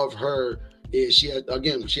 we're above her. She has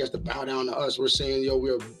to bow down to us. We're saying,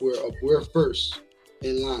 we're first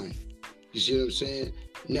in line. You see what I'm saying?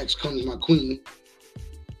 Next comes my queen.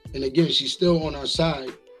 And again, she's still on our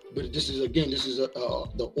side, but this is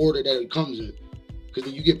the order that it comes in. Because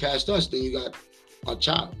then you get past us, then you got our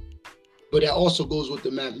child. But that also goes with the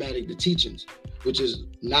the teachings, which is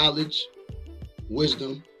knowledge,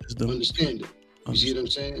 wisdom, understanding. You see what I'm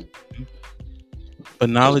saying? But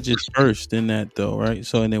knowledge is first in that, though, right?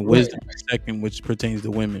 So, and then wisdom is second, which pertains to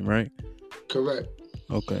women, right? Correct.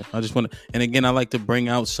 Okay. I just want to, and again, I like to bring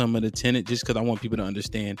out some of the tenet just because I want people to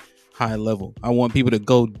understand high level. I want people to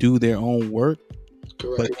go do their own work.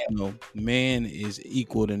 Correct. But, man is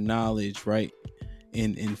equal to knowledge, right?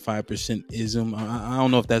 In 5% ism. I don't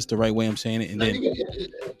know if that's the right way I'm saying it. And then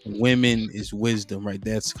women is wisdom, right?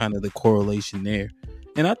 That's kind of the correlation there.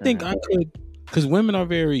 And I think I could, because women are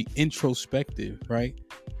very introspective, right?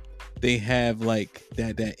 They have like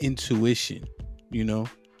that intuition, you know.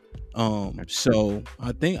 So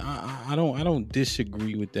I think I don't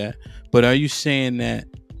disagree with that. But are you saying that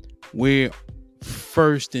we're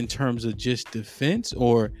first in terms of just defense,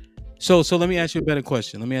 or so let me ask you a better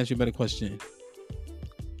question.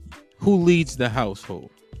 Who leads the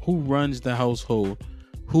household? Who runs the household?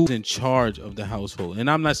 Who's in charge of the household? And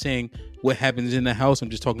I'm not saying what happens in the house. I'm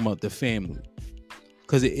just talking about the family.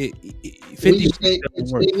 because 50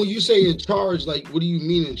 when you say in charge, like what do you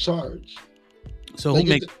mean in charge? So like who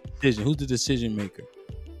makes the decision? Who's the decision maker?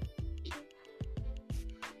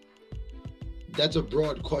 That's a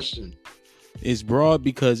broad question. It's broad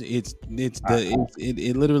because it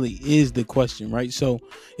literally is the question, right? So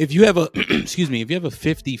if you have a excuse me, if you have a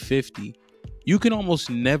 50-50, you can almost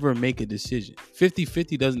never make a decision.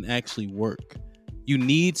 50-50 doesn't actually work. You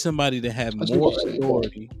need somebody to have more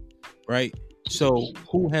authority, right? So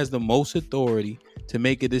who has the most authority to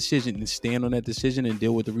make a decision and stand on that decision and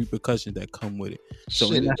deal with the repercussions that come with it?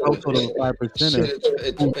 So in that household of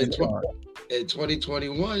 5%, in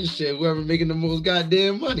 2021, shit, whoever making the most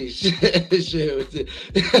goddamn money, shit. Like, shit.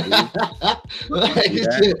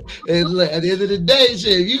 At the end of the day,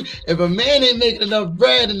 shit, if a man ain't making enough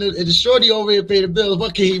bread and the shorty over here pay the bills,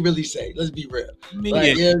 what can he really say? Let's be real.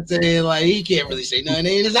 Like, you know what I'm saying? Like, he can't really say nothing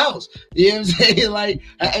in his house. You know what I'm saying? Like,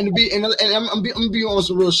 I'm gonna be on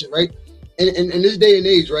some real shit, right? And in this day and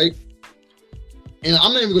age, right? And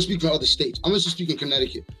I'm not even gonna speak for other states. I'm just speaking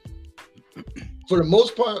Connecticut. For the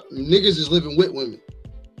most part, niggas is living with women.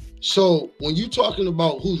 So when you're talking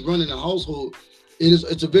about who's running the household,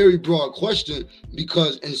 it's a very broad question,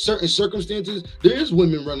 because in certain circumstances, there is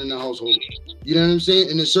women running the household. You know what I'm saying?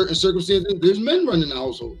 And in certain circumstances, there's men running the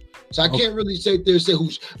household. So I can't really say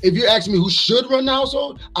who's. If you're asking me who should run the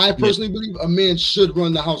household, I personally believe a man should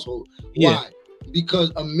run the household. Why?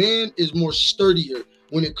 Because a man is more sturdier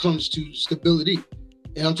when it comes to stability,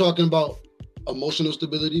 and I'm talking about emotional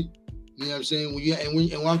stability. You know what I'm saying?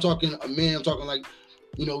 When I'm talking a man, I'm talking like,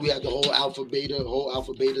 you know, we have the whole alpha beta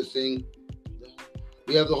thing.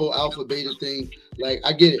 We have the whole alpha beta thing. Like,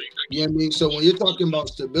 I get it. You know what I mean? So when you're talking about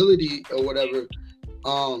stability or whatever,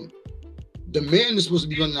 the man is supposed to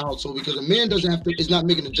be running the household, because a man is not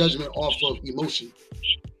making a judgment off of emotion.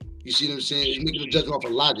 You see what I'm saying? He's making a judgment off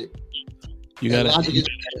of logic. Logic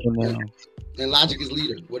is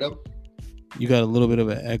leader. Whatever. You got a little bit of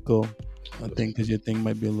an echo, I think, because your thing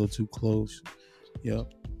might be a little too close. Yeah.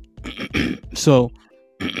 So,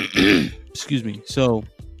 excuse me. So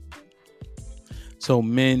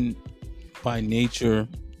men by nature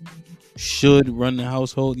should run the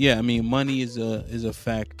household. Yeah, I mean, money is a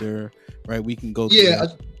factor, right? We can go.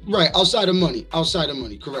 Right. Outside of money,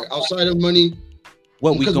 correct. Outside of money,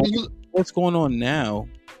 what's going on now?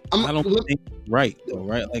 I don't think right though,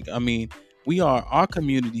 right? Like, I mean, our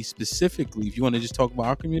community specifically, if you want to just talk about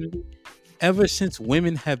our community, ever since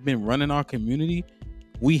women have been running our community,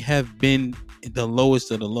 we have been the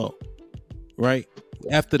lowest of the low, right?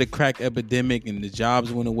 After the crack epidemic and the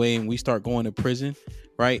jobs went away and we start going to prison,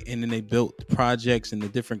 right? And then they built projects and the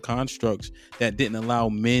different constructs that didn't allow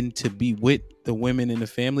men to be with the women in the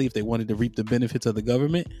family if they wanted to reap the benefits of the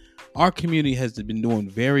government. Our community has been doing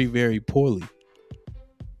very, very poorly.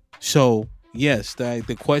 So, yes,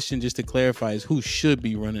 the question, just to clarify, is who should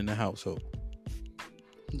be running the household?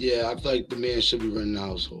 Yeah, I feel like the man should be running the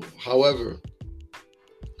household. However,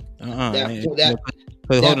 I want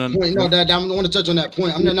to touch on that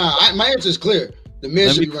point. My answer is clear. The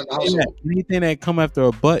man should be running the household. Anything that come after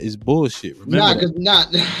a butt is bullshit. Remember?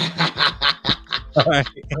 All right.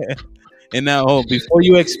 And now, before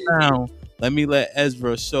you expound, let me let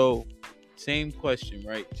Ezra. So, same question,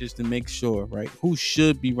 right? Just to make sure, right? Who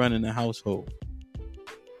should be running the household?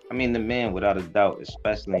 I mean, the man, without a doubt,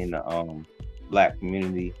 especially in the Black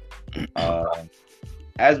community.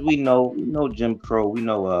 As we know Jim Crow, we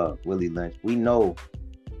know Willie Lynch, we know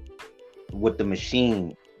what the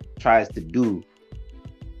machine tries to do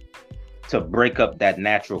to break up that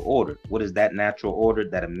natural order. What is that natural order?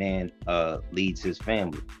 That a man leads his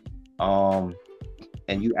family. And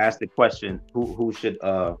you asked the question, who should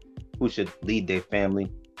lead their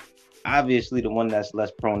family? Obviously, the one that's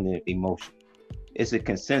less prone to emotion. It's a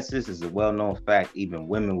consensus, it's a well-known fact. Even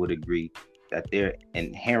women would agree that they're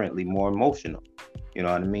inherently more emotional. You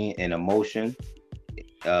know what I mean? And emotion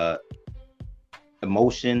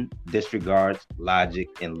disregards logic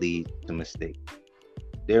and leads to mistake.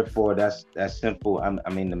 Therefore, that's simple. I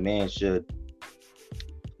mean, the man should.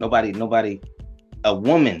 Nobody. A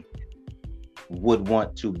woman would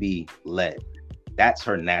want to be led. That's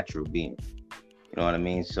her natural being. You know what I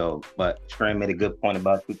mean? So, but Scram made a good point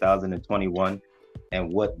about 2021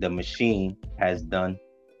 and what the machine has done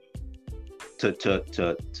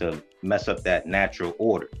to mess up that natural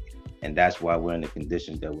order. And that's why we're in the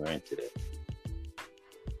conditions that we're in today.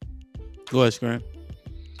 Go ahead, Scram.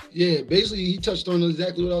 Yeah, basically he touched on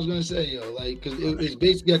exactly what I was gonna say, yo. Like, because it's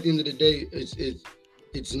basically, at the end of the day,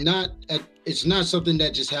 it's not something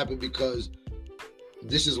that just happened because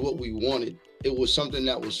this is what we wanted. It was something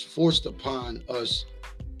that was forced upon us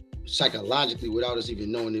psychologically without us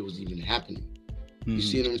even knowing it was even happening. You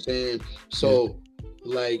see what I'm saying? So,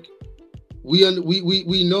 like, we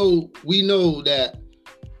know that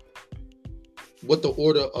what the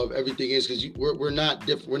order of everything is, because we're not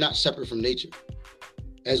different. We're not separate from nature.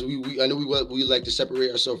 As I know we like to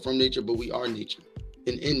separate ourselves from nature, but we are nature.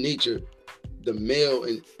 And in nature, the male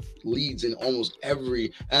leads in almost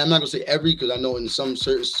every. And I'm not gonna say every, because I know in some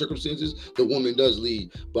certain circumstances the woman does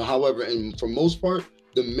lead. But however, and for most part,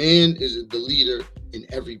 the man is the leader in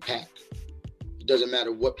every pack. It doesn't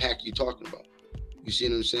matter what pack you're talking about. You see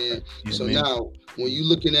what I'm saying? Yeah, so man. Now, when you're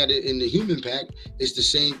looking at it in the human pack, it's the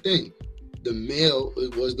same thing. The male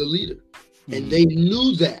was the leader, and they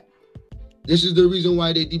knew that. This is the reason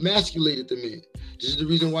why they demasculated the man. This is the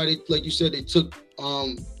reason why they, like you said, they took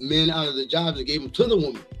men out of the jobs and gave them to the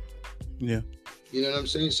woman. Yeah, you know what I'm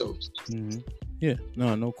saying. So, yeah,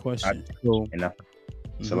 no question.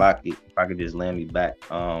 Salaki, if I could just land me back.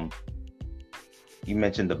 You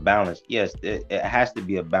mentioned the balance. Yes, it has to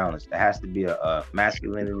be a balance. It has to be a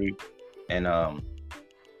masculinity and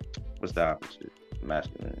what's the opposite?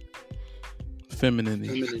 Masculinity.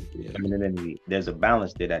 Femininity. There's a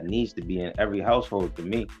balance there that needs to be in every household to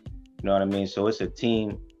me. You know what I mean? So it's a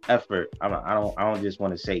team effort. I don't just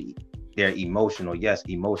want to say they're emotional. Yes,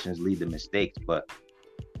 emotions lead to mistakes, but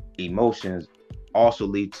emotions also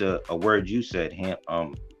lead to a word you said,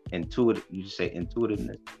 intuitive. You say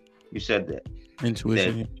intuitiveness. You said that.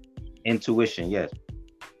 Intuition. Intuition, yes.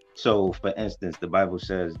 So, for instance, the Bible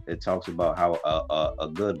says, it talks about how a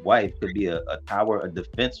good wife could be a tower of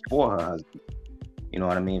defense for her husband. You know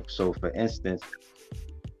what I mean? So, for instance,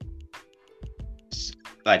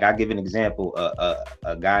 like I give an example,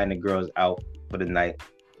 a guy and a girl's out for the night,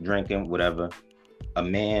 drinking, whatever. A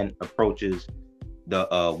man approaches the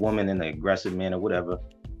woman in an aggressive manner, whatever.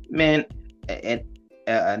 Man,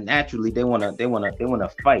 and naturally they wanna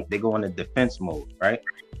fight. They go into defense mode, right?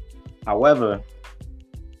 However,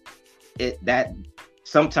 that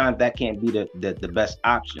sometimes that can't be the best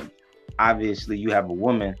option. Obviously, you have a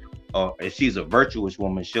woman, or if she's a virtuous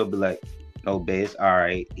woman, she'll be like, "No, babe, it's all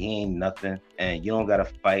right. He ain't nothing, and you don't gotta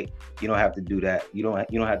fight. You don't have to do that. You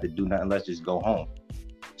don't have to do nothing. Let's just go home."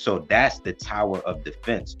 So that's the tower of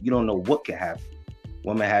defense. You don't know what could happen.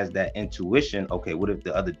 Woman has that intuition. Okay, what if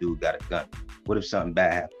the other dude got a gun? What if something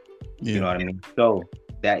bad happened? Yeah. You know what I mean? So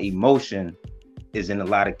that emotion is in a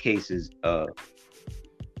lot of cases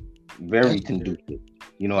very conducive.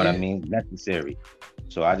 You know what I mean? Necessary.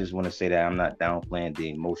 So I just want to say that I'm not downplaying the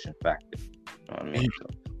emotion factor. You know what I mean?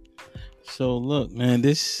 So look, man,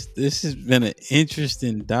 this has been an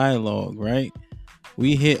interesting dialogue, right?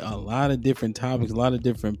 We hit a lot of different topics, a lot of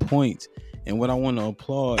different points. And what I want to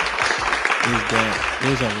applaud is that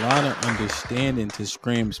there's a lot of understanding to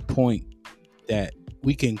Scram's point that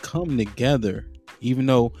we can come together, even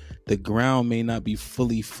though the ground may not be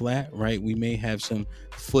fully flat, right? We may have some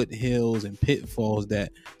foothills and pitfalls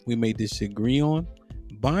that we may disagree on.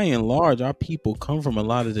 By and large, our people come from a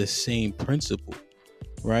lot of the same principle,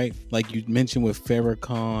 right? Like you mentioned with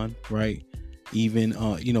Farrakhan, right? Even,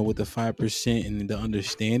 with the 5% and the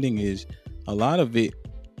understanding is a lot of it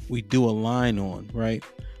we do align on, right?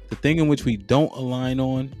 The thing in which we don't align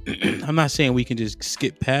on, I'm not saying we can just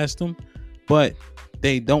skip past them, but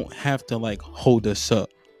they don't have to like hold us up.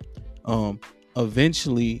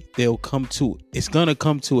 Eventually it's gonna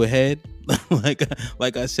come to a head.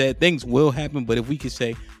 like I said, things will happen, but if we could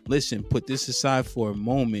say, listen, put this aside for a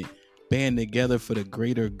moment, band together for the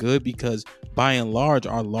greater good, because by and large,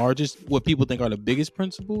 what people think are the biggest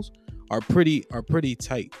principles are pretty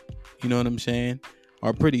tight. You know what I'm saying?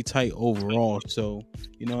 Are pretty tight overall. So,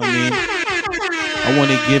 you know what I mean? I want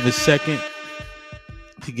to give a second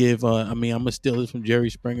to give, I'm going to steal this from Jerry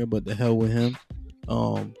Springer, but the hell with him.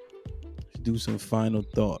 Do some final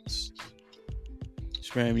thoughts.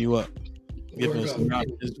 Scram you up. Give us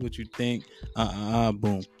what you think.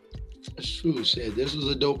 Boom. That's true, shit. This was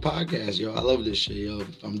a dope podcast, yo. I love this shit, yo.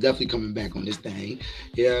 I'm definitely coming back on this thing.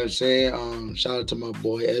 You know what I'm saying? Shout out to my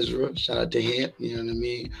boy Ezra. Shout out to Hamp. You know what I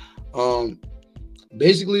mean?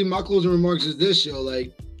 Basically, my closing remarks is this, yo.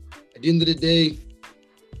 Like, at the end of the day,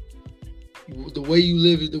 the way you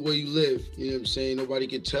live is the way you live. You know what I'm saying? Nobody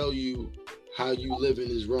can tell you how you living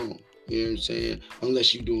is wrong. You know what I'm saying?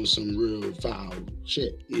 Unless you're doing some real foul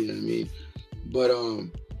shit. You know what I mean? But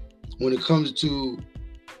when it comes to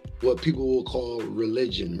what people will call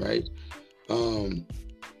religion, right?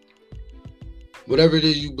 Whatever it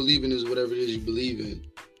is you believe in is whatever it is you believe in.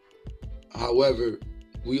 However,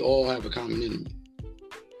 we all have a common enemy.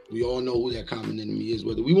 We all know who that common enemy is.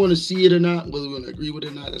 Whether we want to see it or not, whether we want to agree with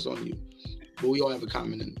it or not, that's on you. But we all have a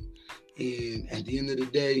common enemy. And at the end of the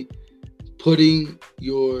day, putting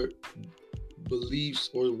your beliefs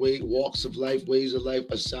or walks of life, ways of life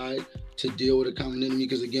aside to deal with a common enemy.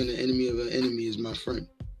 Because again, the enemy of an enemy is my friend.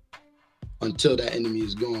 Until that enemy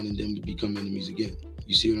is gone, and then we become enemies again.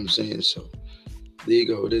 You see what I'm saying? So there you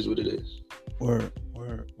go. It is what it is. Word.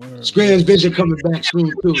 Scram's vision coming back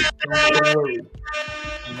soon too. Don't worry.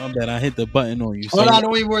 My bad, I hit the button on you. Oh, no,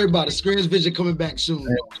 don't even worry about it. Scram's vision coming back soon.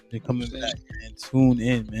 They're coming back, man. Tune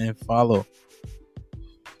in, man. Follow.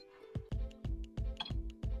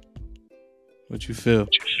 What you feel?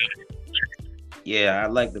 Yeah, I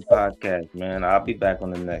like the podcast, man. I'll be back on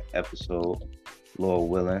the next episode, Lord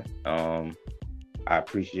willing. I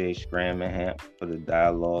appreciate Scram and Hamp for the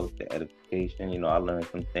dialogue, the edification. You know, I learned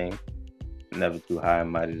some things. Never too high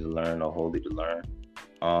and mighty to learn or holy to learn.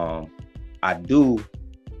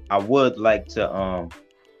 I would like to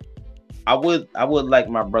I would like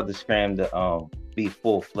my brother Scram to be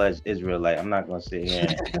full-fledged Israelite. I'm not gonna sit here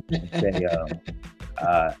and say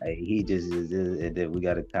he just is that we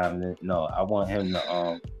got a comment. No, I want him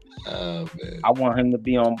to I want him to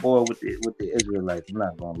be on board with the Israelites. I'm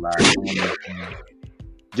not gonna lie.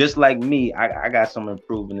 Just like me, I got some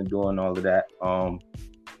improving and doing all of that.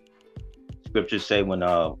 Scriptures say when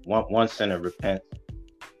one sinner repents,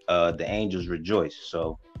 the angels rejoice.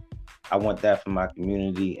 So I want that for my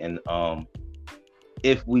community. And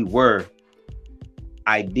if we were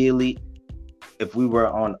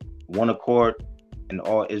on one accord in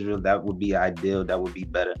all Israel, that would be ideal. That would be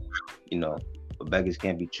better. You know, but beggars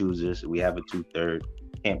can't be choosers. We have a 2/3.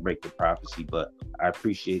 Can't break the prophecy. But I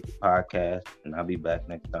appreciate the podcast, and I'll be back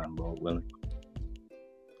next time, Lord willing.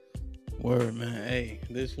 Word, man. Hey,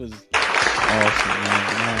 this was awesome,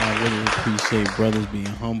 man. I really appreciate brothers being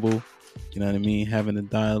humble. You know what I mean? Having a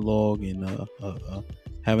dialogue and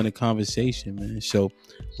having a conversation, man. So,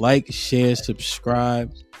 like, share,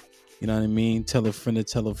 subscribe. You know what I mean? Tell a friend to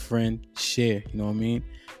tell a friend. Share. You know what I mean?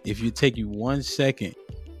 If you take you 1 second,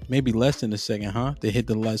 maybe less than a second, to hit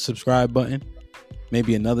the subscribe button.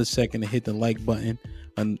 Maybe another second to hit the like button.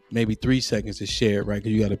 And maybe 3 seconds to share it, right?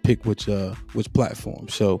 Because you got to pick which platform.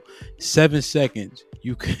 So 7 seconds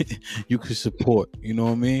you could support. You know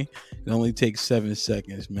what I mean? It only takes 7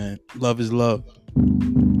 seconds, man. Love is love.